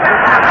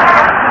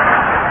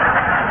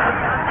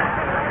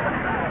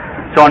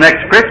 So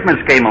next Christmas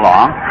came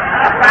along.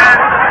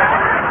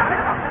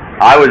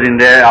 I was in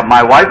there,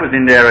 my wife was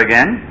in there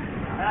again.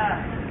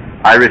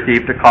 I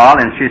received a call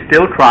and she's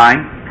still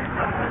crying.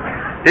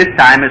 This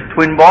time it's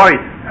twin boys.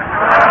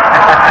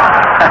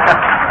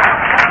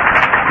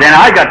 Then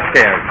I got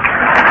scared.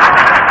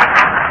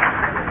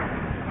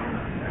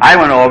 I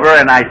went over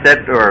and I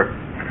said to her,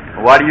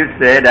 what do you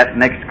say that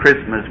next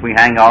Christmas we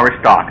hang our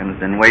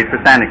stockings and wait for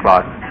Santa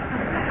Claus?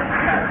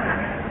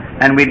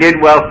 And we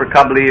did well for a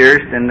couple of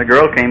years, then the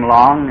girl came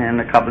along, and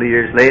a couple of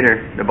years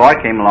later the boy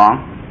came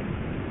along,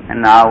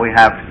 and now we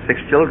have 6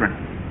 children.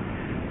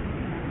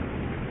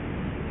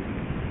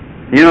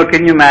 You know,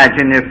 can you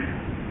imagine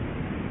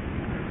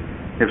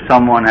if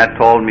someone had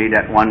told me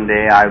that one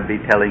day I would be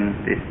telling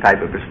this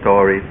type of a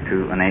story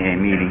to an AA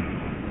meeting?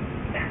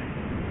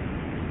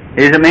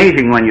 It is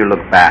amazing when you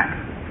look back.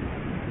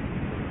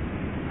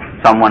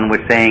 Someone was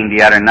saying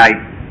the other night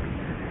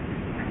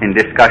in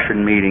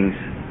discussion meetings,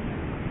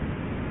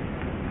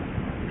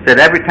 said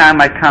every time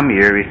I come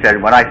here, he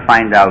said, what I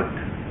find out,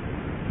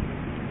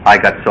 I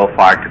got so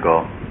far to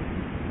go.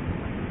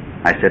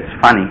 I said, it's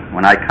funny,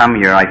 when I come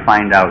here, I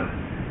find out,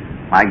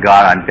 my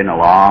God, I've been a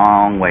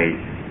long ways.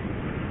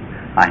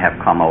 I have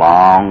come a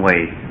long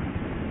way.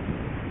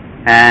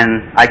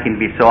 And I can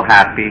be so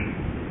happy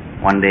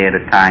one day at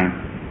a time.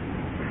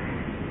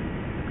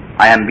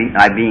 I'm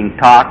being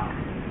taught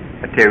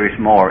that there is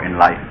more in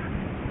life.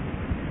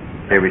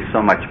 There is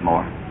so much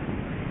more.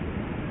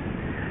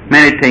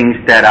 Many things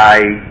that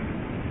I'm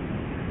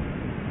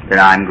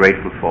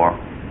grateful for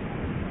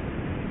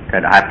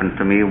that happened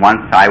to me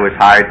once I was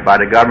hired by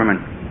the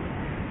government.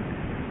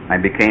 I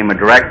became a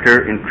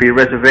director in 3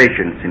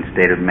 reservations in the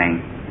state of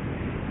Maine.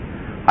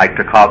 I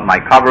took out my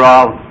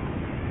coveralls.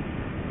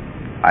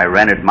 I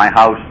rented my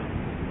house.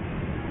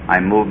 I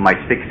moved my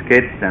 6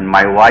 kids and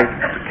my wife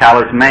to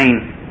Calais,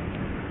 Maine.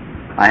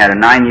 I had a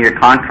 9-year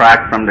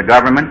contract from the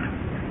government.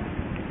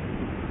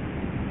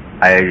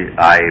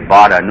 I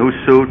bought a new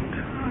suit,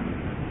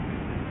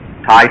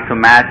 tie to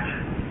match,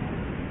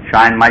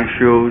 shine my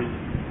shoes,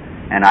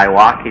 and I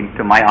walk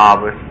into my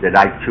office that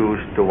I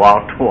choose the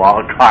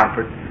wall-to-wall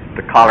carpet,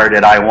 the color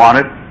that I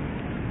wanted.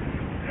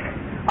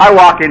 I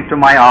walk into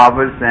my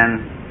office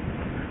and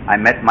I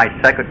met my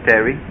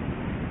secretary,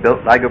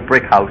 built like a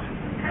brick house.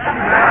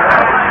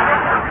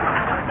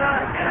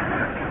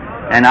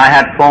 And I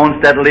had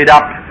phones that lit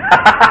up.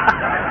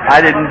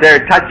 I didn't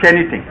dare touch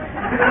anything.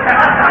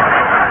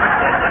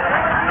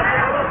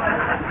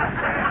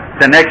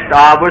 The next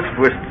office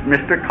was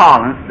Mr.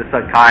 Collins, the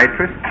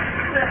psychiatrist.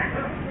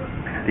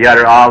 The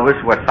other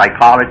office was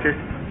psychologist.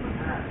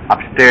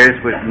 Upstairs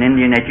was an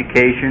Indian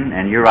education,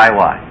 and here I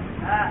was,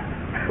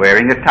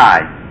 wearing a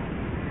tie.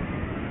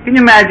 Can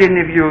you imagine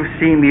if you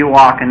see me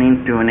walking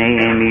into an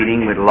AA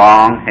meeting with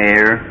long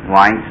hair,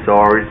 wine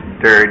sores,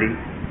 dirty?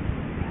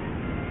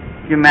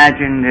 Can you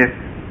imagine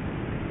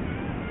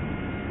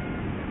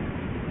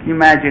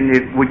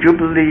if, would you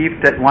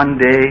believe that one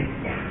day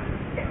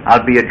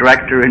I'll be a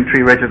director in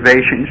 3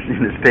 reservations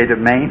in the state of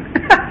Maine?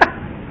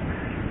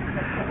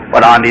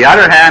 But on the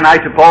other hand, I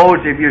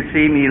suppose if you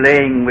see me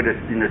laying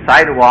in the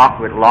sidewalk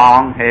with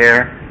long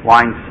hair,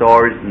 wine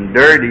sores, and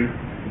dirty,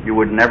 you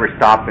would never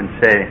stop and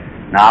say,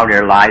 now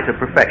there lies a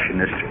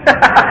perfectionist.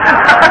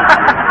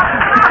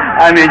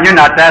 I mean, you're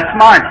not that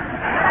smart.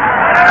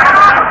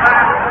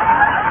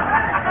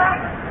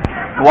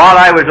 While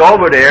I was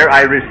over there,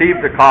 I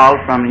received a call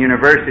from the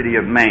University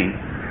of Maine.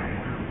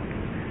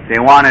 They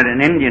wanted an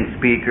Indian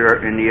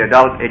speaker in the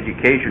adult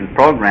education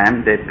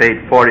program. They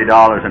paid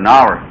 $40 an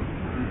hour.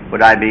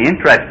 Would I be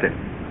interested?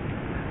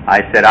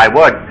 I said I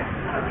would.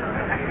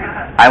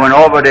 I went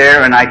over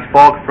there and I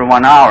spoke for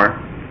 1 hour,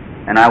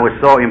 and I was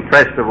so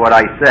impressed with what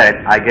I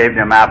said, I gave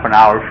them half an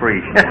hour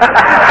free.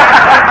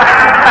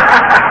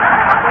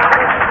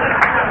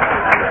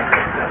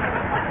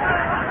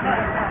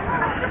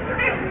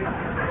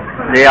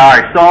 There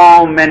are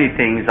so many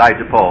things, I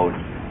suppose,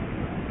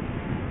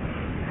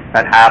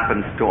 that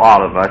happens to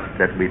all of us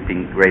that we've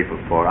been grateful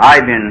for.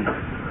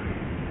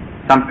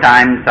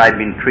 Sometimes I've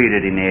been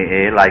treated in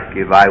AA like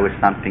if I was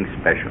something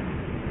special.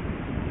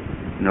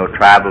 You know,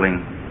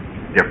 traveling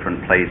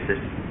different places.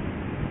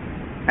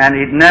 And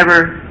it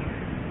never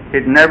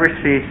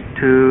ceased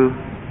to,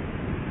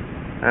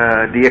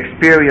 the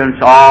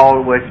experience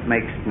always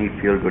makes me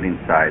feel good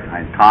inside.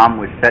 And Tom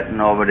was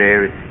sitting over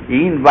there.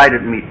 He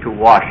invited me to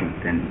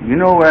Washington. You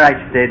know where I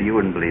stayed? You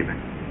wouldn't believe it.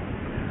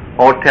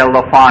 Hotel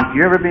LaFont.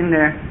 You ever been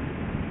there?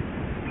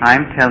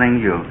 I'm telling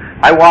you.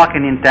 I walk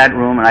in that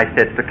room and I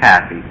said to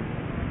Kathy,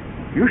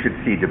 you should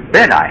see the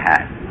bed I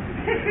had.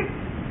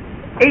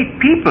 8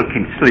 people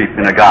can sleep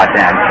in a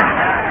goddamn thing.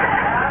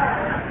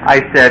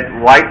 I said,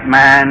 white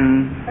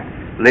man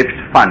lives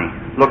funny.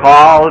 Look,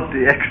 all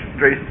the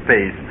extra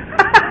space.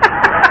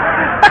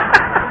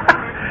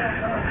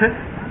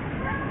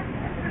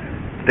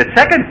 The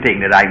second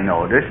thing that I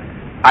noticed,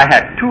 I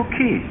had 2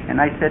 keys,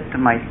 and I said to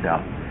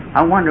myself,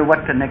 I wonder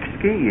what the next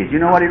key is. You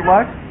know what it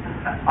was?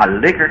 A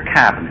liquor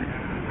cabinet.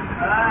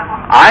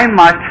 I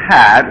must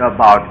have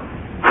about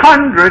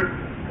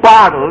 100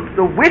 bottles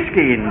of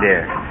whiskey in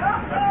there.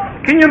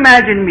 Can you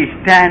imagine me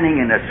standing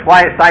in a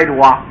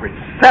sidewalk for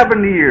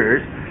 7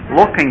 years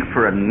looking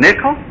for a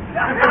nickel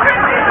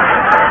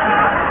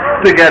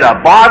to get a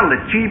bottle of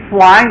cheap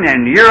wine,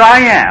 and here I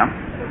am.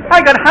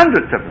 I got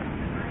hundreds of them.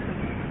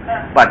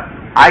 But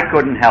I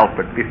couldn't help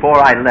it. Before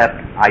I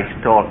left, I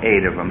stole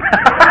 8 of them.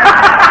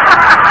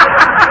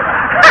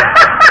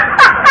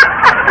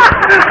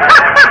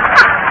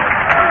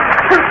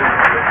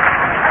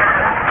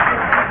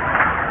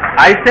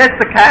 I said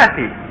to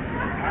Kathy,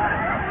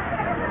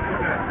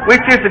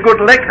 which is a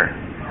good liquor.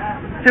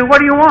 She said, what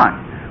do you want?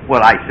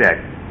 Well, I said,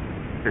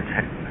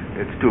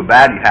 it's too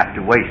bad you have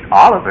to waste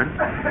all of it.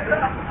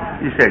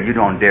 He said, you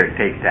don't dare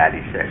take that,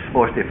 he said.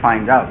 Suppose they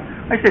find out.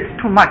 I said,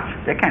 it's too much.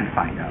 They can't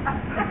find out.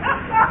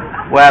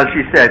 Well,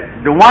 she said,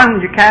 the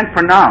one you can't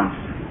pronounce,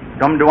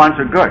 the ones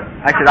are good.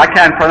 I said, I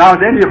can't pronounce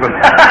any of them.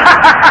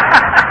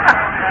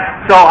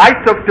 So I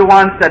took the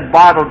ones that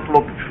bottles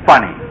looked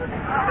funny.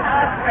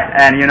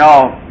 And,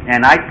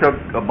 and I took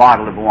a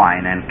bottle of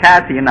wine. And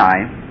Kathy,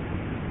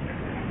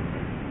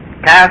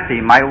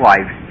 my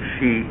wife,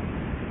 she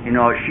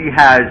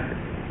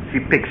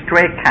picks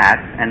stray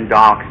cats and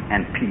dogs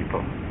and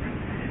people.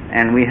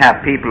 And we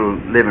have people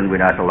living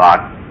with us a lot,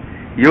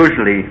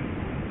 usually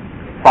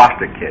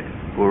foster kids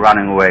who are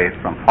running away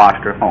from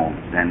foster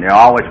homes, and they're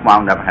always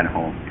wound up at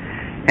home.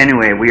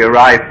 Anyway, we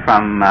arrived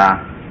from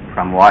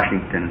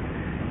Washington,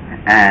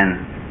 and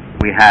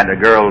we had a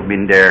girl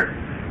been there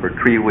for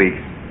 3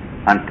 weeks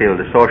until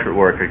the social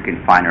worker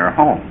can find her a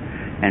home.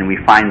 And we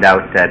find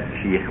out that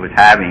she was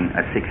having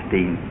a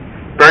 16th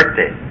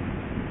birthday.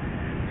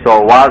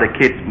 So while the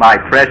kids buy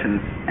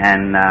presents,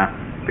 and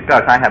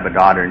because I have a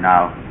daughter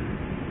now,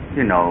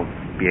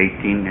 be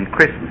 18 in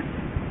Christmas.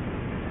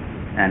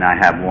 And I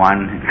have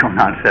one going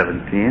on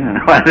 17,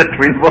 and one the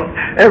twin boy.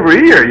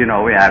 Every year,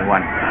 we have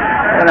one.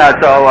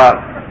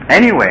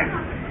 Anyway,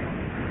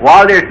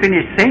 while they're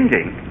finished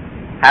singing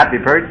Happy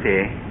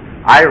Birthday,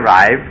 I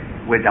arrived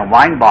with a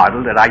wine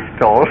bottle that I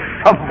stole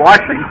from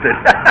Washington.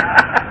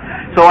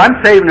 So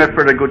I'm saving it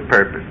for the good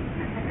purpose.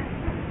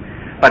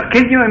 But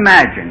can you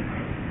imagine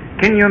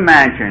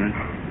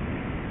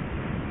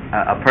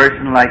a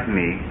person like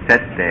me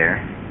sit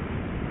there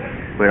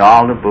with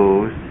all the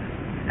booze,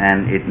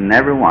 and it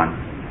never once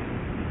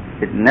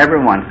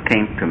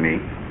came to me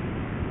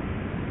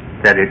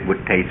that it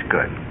would taste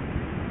good.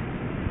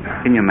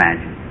 Can you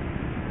imagine?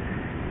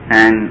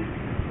 And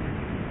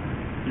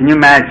can you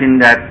imagine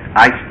that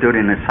I stood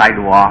in a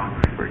sidewalk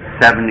for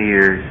 7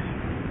 years,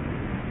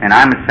 and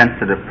I'm a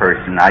sensitive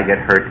person. I get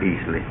hurt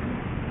easily.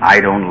 I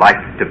don't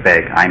like to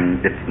beg.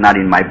 It's not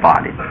in my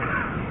body.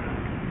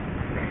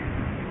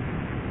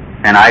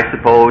 And I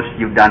suppose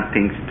you've done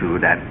things too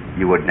that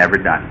you would never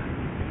done.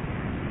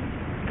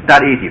 It's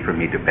not easy for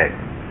me to beg.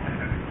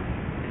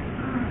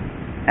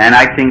 And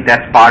I think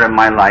that's part of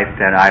my life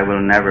that I will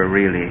never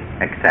really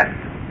accept,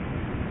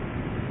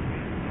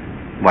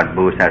 what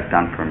booze has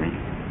done for me.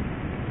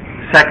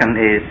 Second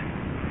is,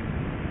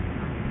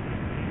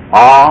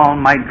 all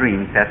my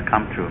dreams has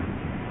come true.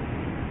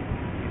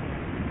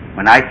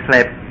 When I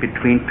slept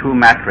between 2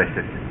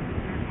 mattresses,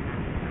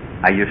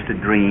 I used to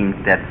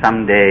dream that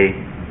someday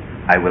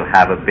I will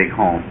have a big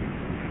home.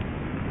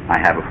 I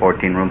have a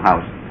 14-room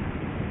house.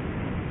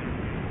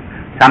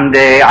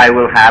 Someday I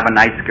will have a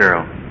nice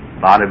girl. A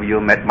lot of you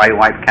met my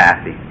wife,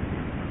 Kathy.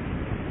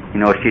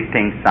 She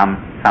thinks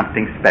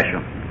something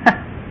special.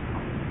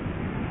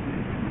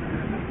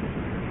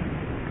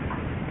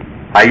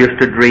 I used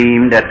to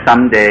dream that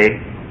someday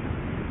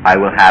I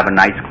will have a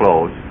nice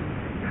clothes.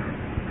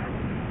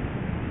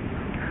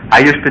 I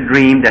used to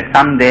dream that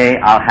someday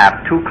I'll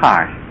have 2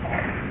 cars.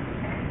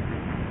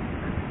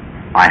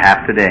 I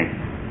have today.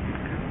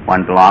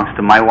 One belongs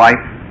to my wife,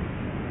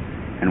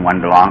 and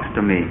one belongs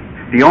to me.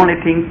 The only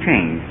thing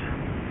changed.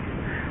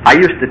 I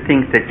used to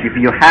think that if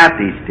you have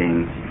these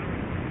things,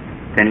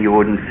 then you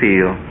wouldn't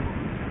feel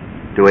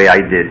the way I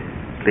did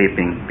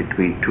sleeping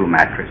between 2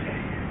 mattresses.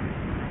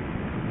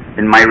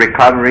 In my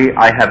recovery,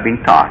 I have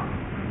been taught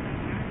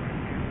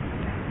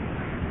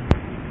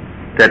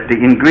that the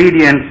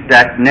ingredients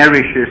that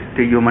nourishes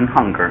the human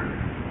hunger,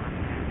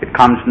 it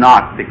comes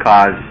not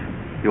because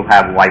you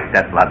have a wife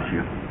that loves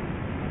you.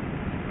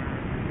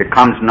 It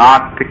comes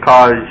not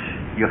because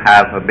you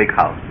have a big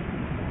house.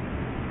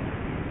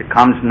 It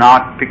comes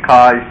not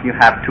because you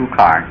have 2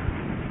 cars.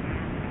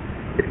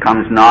 It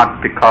comes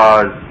not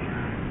because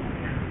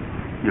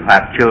you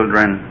have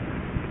children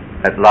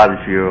that loves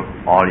you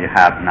or you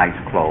have nice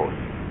clothes.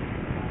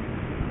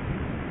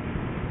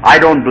 I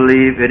don't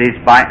believe it is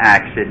by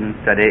accident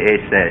that AA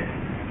says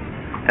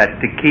that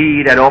the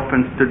key that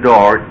opens the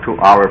door to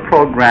our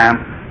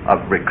program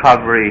of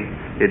recovery,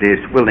 it is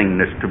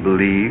willingness to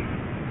believe.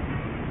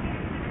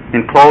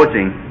 In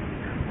closing,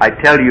 I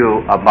tell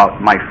you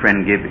about my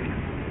friend Gibby,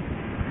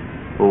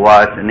 who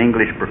was an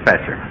English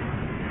professor,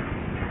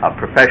 a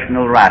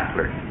professional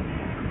wrestler,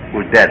 who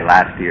was dead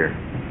last year.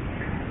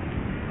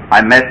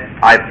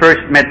 I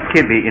first met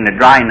Gibby in a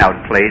drying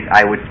out place.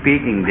 I was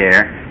speaking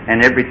there,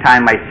 And every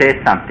time I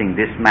said something,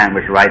 this man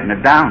was writing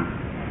it down.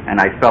 And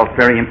I felt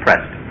very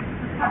impressed.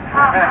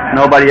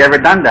 Nobody ever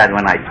done that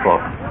when I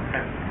spoke.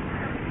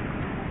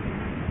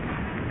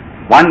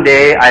 One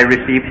day I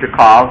received a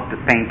call to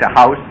paint a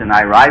house, and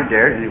I arrived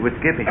there, and it was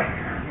Gibby.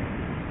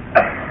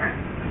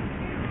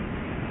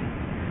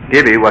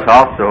 Gibby was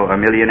also a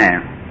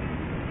millionaire.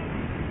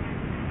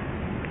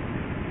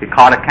 He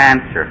caught a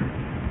cancer.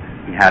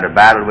 He had a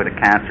battle with a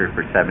cancer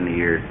for 70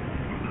 years.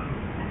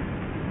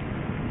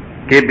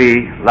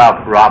 Gibby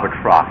loved Robert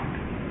Frost.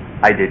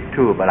 I did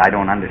too, but I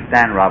don't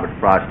understand Robert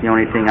Frost. The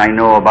only thing I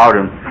know about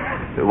him,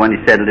 when he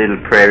said a little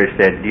prayer, he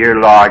said, "Dear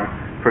Lord,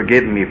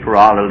 forgive me for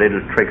all the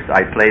little tricks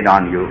I played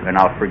on you, and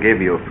I'll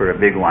forgive you for a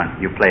big one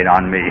you played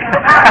on me."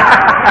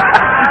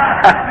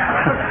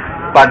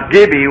 But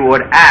Gibby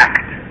would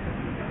act,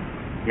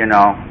 you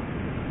know.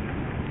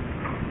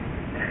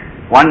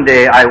 One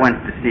day I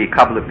went to see a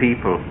couple of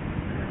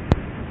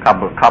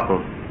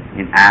couples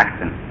in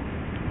Acton,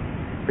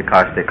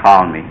 because they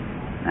called me,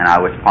 and I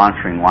was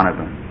sponsoring one of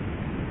them.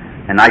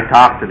 And I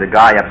talked to the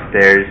guy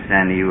upstairs,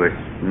 and he was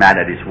mad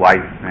at his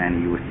wife,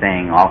 and he was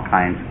saying all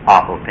kinds of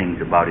awful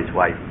things about his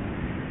wife.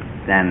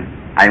 Then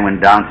I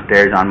went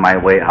downstairs on my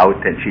way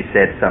out, and she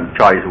said some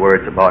choice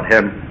words about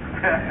him.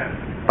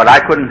 But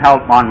I couldn't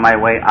help, on my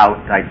way out,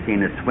 I'd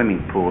seen a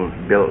swimming pool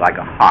built like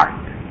a heart.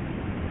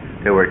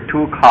 There were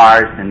 2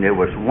 cars, and there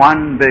was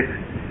one big,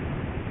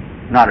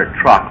 not a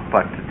truck,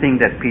 but the thing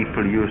that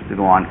people used to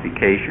go on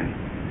vacation.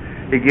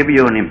 They give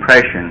you an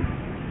impression,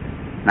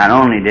 not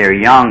only they're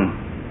young,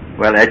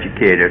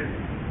 well-educated,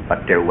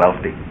 but they're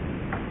wealthy.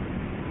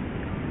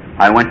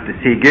 I went to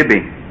see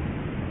Gibby.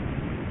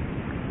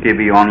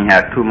 Gibby only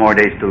had 2 more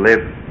days to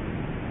live.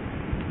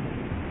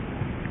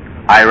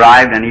 I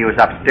arrived, and he was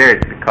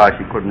upstairs because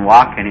he couldn't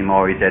walk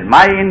anymore. He said,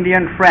 "My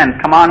Indian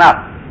friend, come on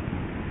up."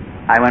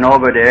 I went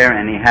over there,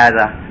 and he had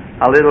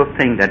a little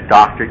thing that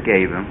doctor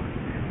gave him,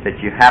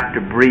 that you have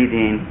to breathe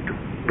in to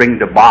bring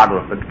the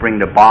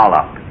ball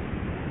up,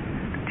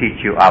 to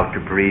teach you how to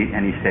breathe.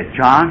 And he said,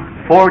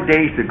 "John, 4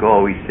 days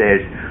ago," he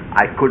says,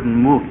 "I couldn't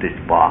move this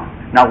ball.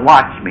 Now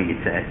watch me," he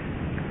says.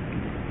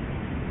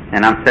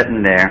 And I'm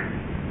sitting there,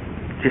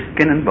 just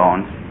skin and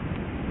bones.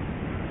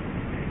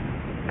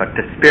 But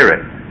the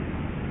spirit,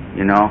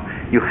 you know,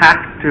 you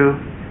have to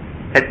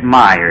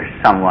admire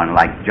someone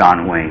like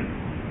John Wayne.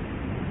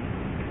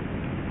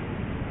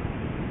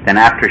 Then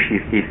after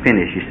he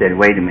finished, he said,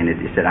 "Wait a minute,"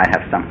 he said, "I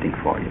have something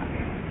for you."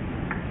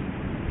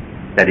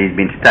 That he'd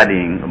been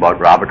studying about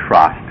Robert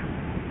Frost.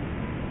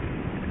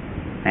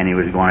 And he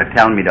was going to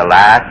tell me the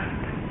last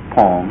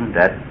poem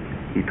that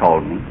he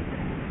told me.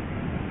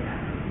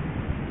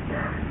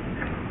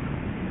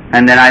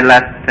 And then I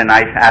left, and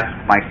I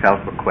asked myself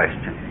a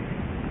question.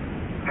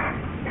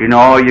 You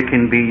know, you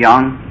can be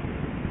young,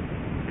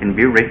 you can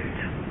be rich,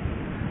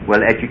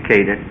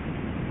 well-educated,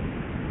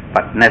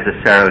 but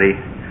necessarily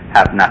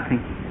have nothing.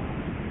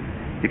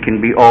 You can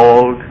be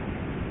old,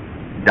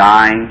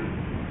 dying,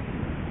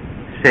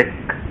 sick,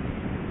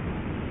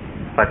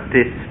 but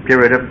this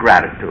spirit of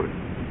gratitude,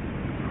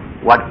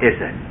 what is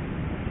it?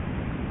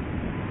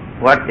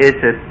 What is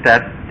it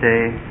that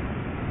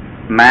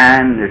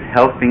man is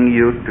helping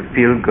you to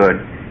feel good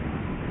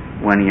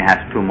when he has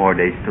 2 more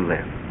days to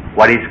live?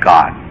 What is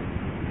God?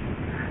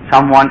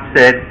 Someone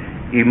said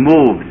he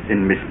moves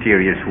in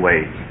mysterious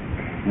ways,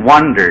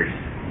 wonders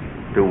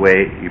the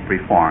way he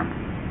performs.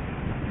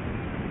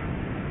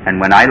 And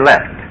when I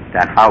left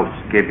that house,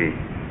 Gibby,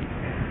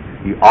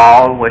 he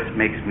always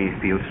makes me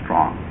feel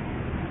strong.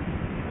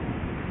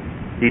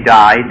 He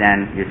died,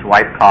 and his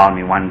wife called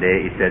me one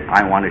day. He said,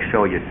 "I want to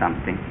show you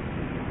something."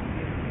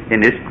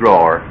 In his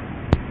drawer,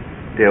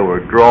 there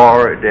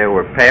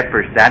were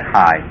papers that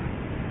high.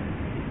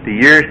 The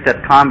years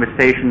that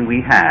conversation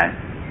we had,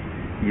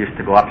 he used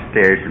to go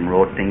upstairs and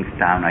wrote things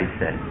down. I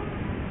said,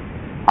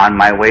 on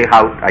my way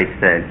out, I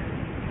said,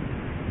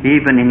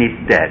 even in his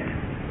death,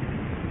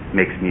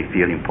 makes me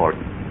feel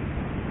important.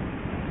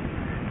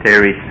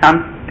 There is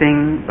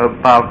something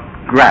about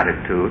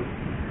gratitude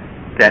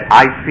that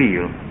I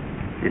feel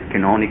it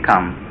can only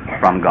come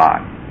from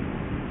God.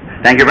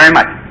 Thank you very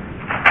much.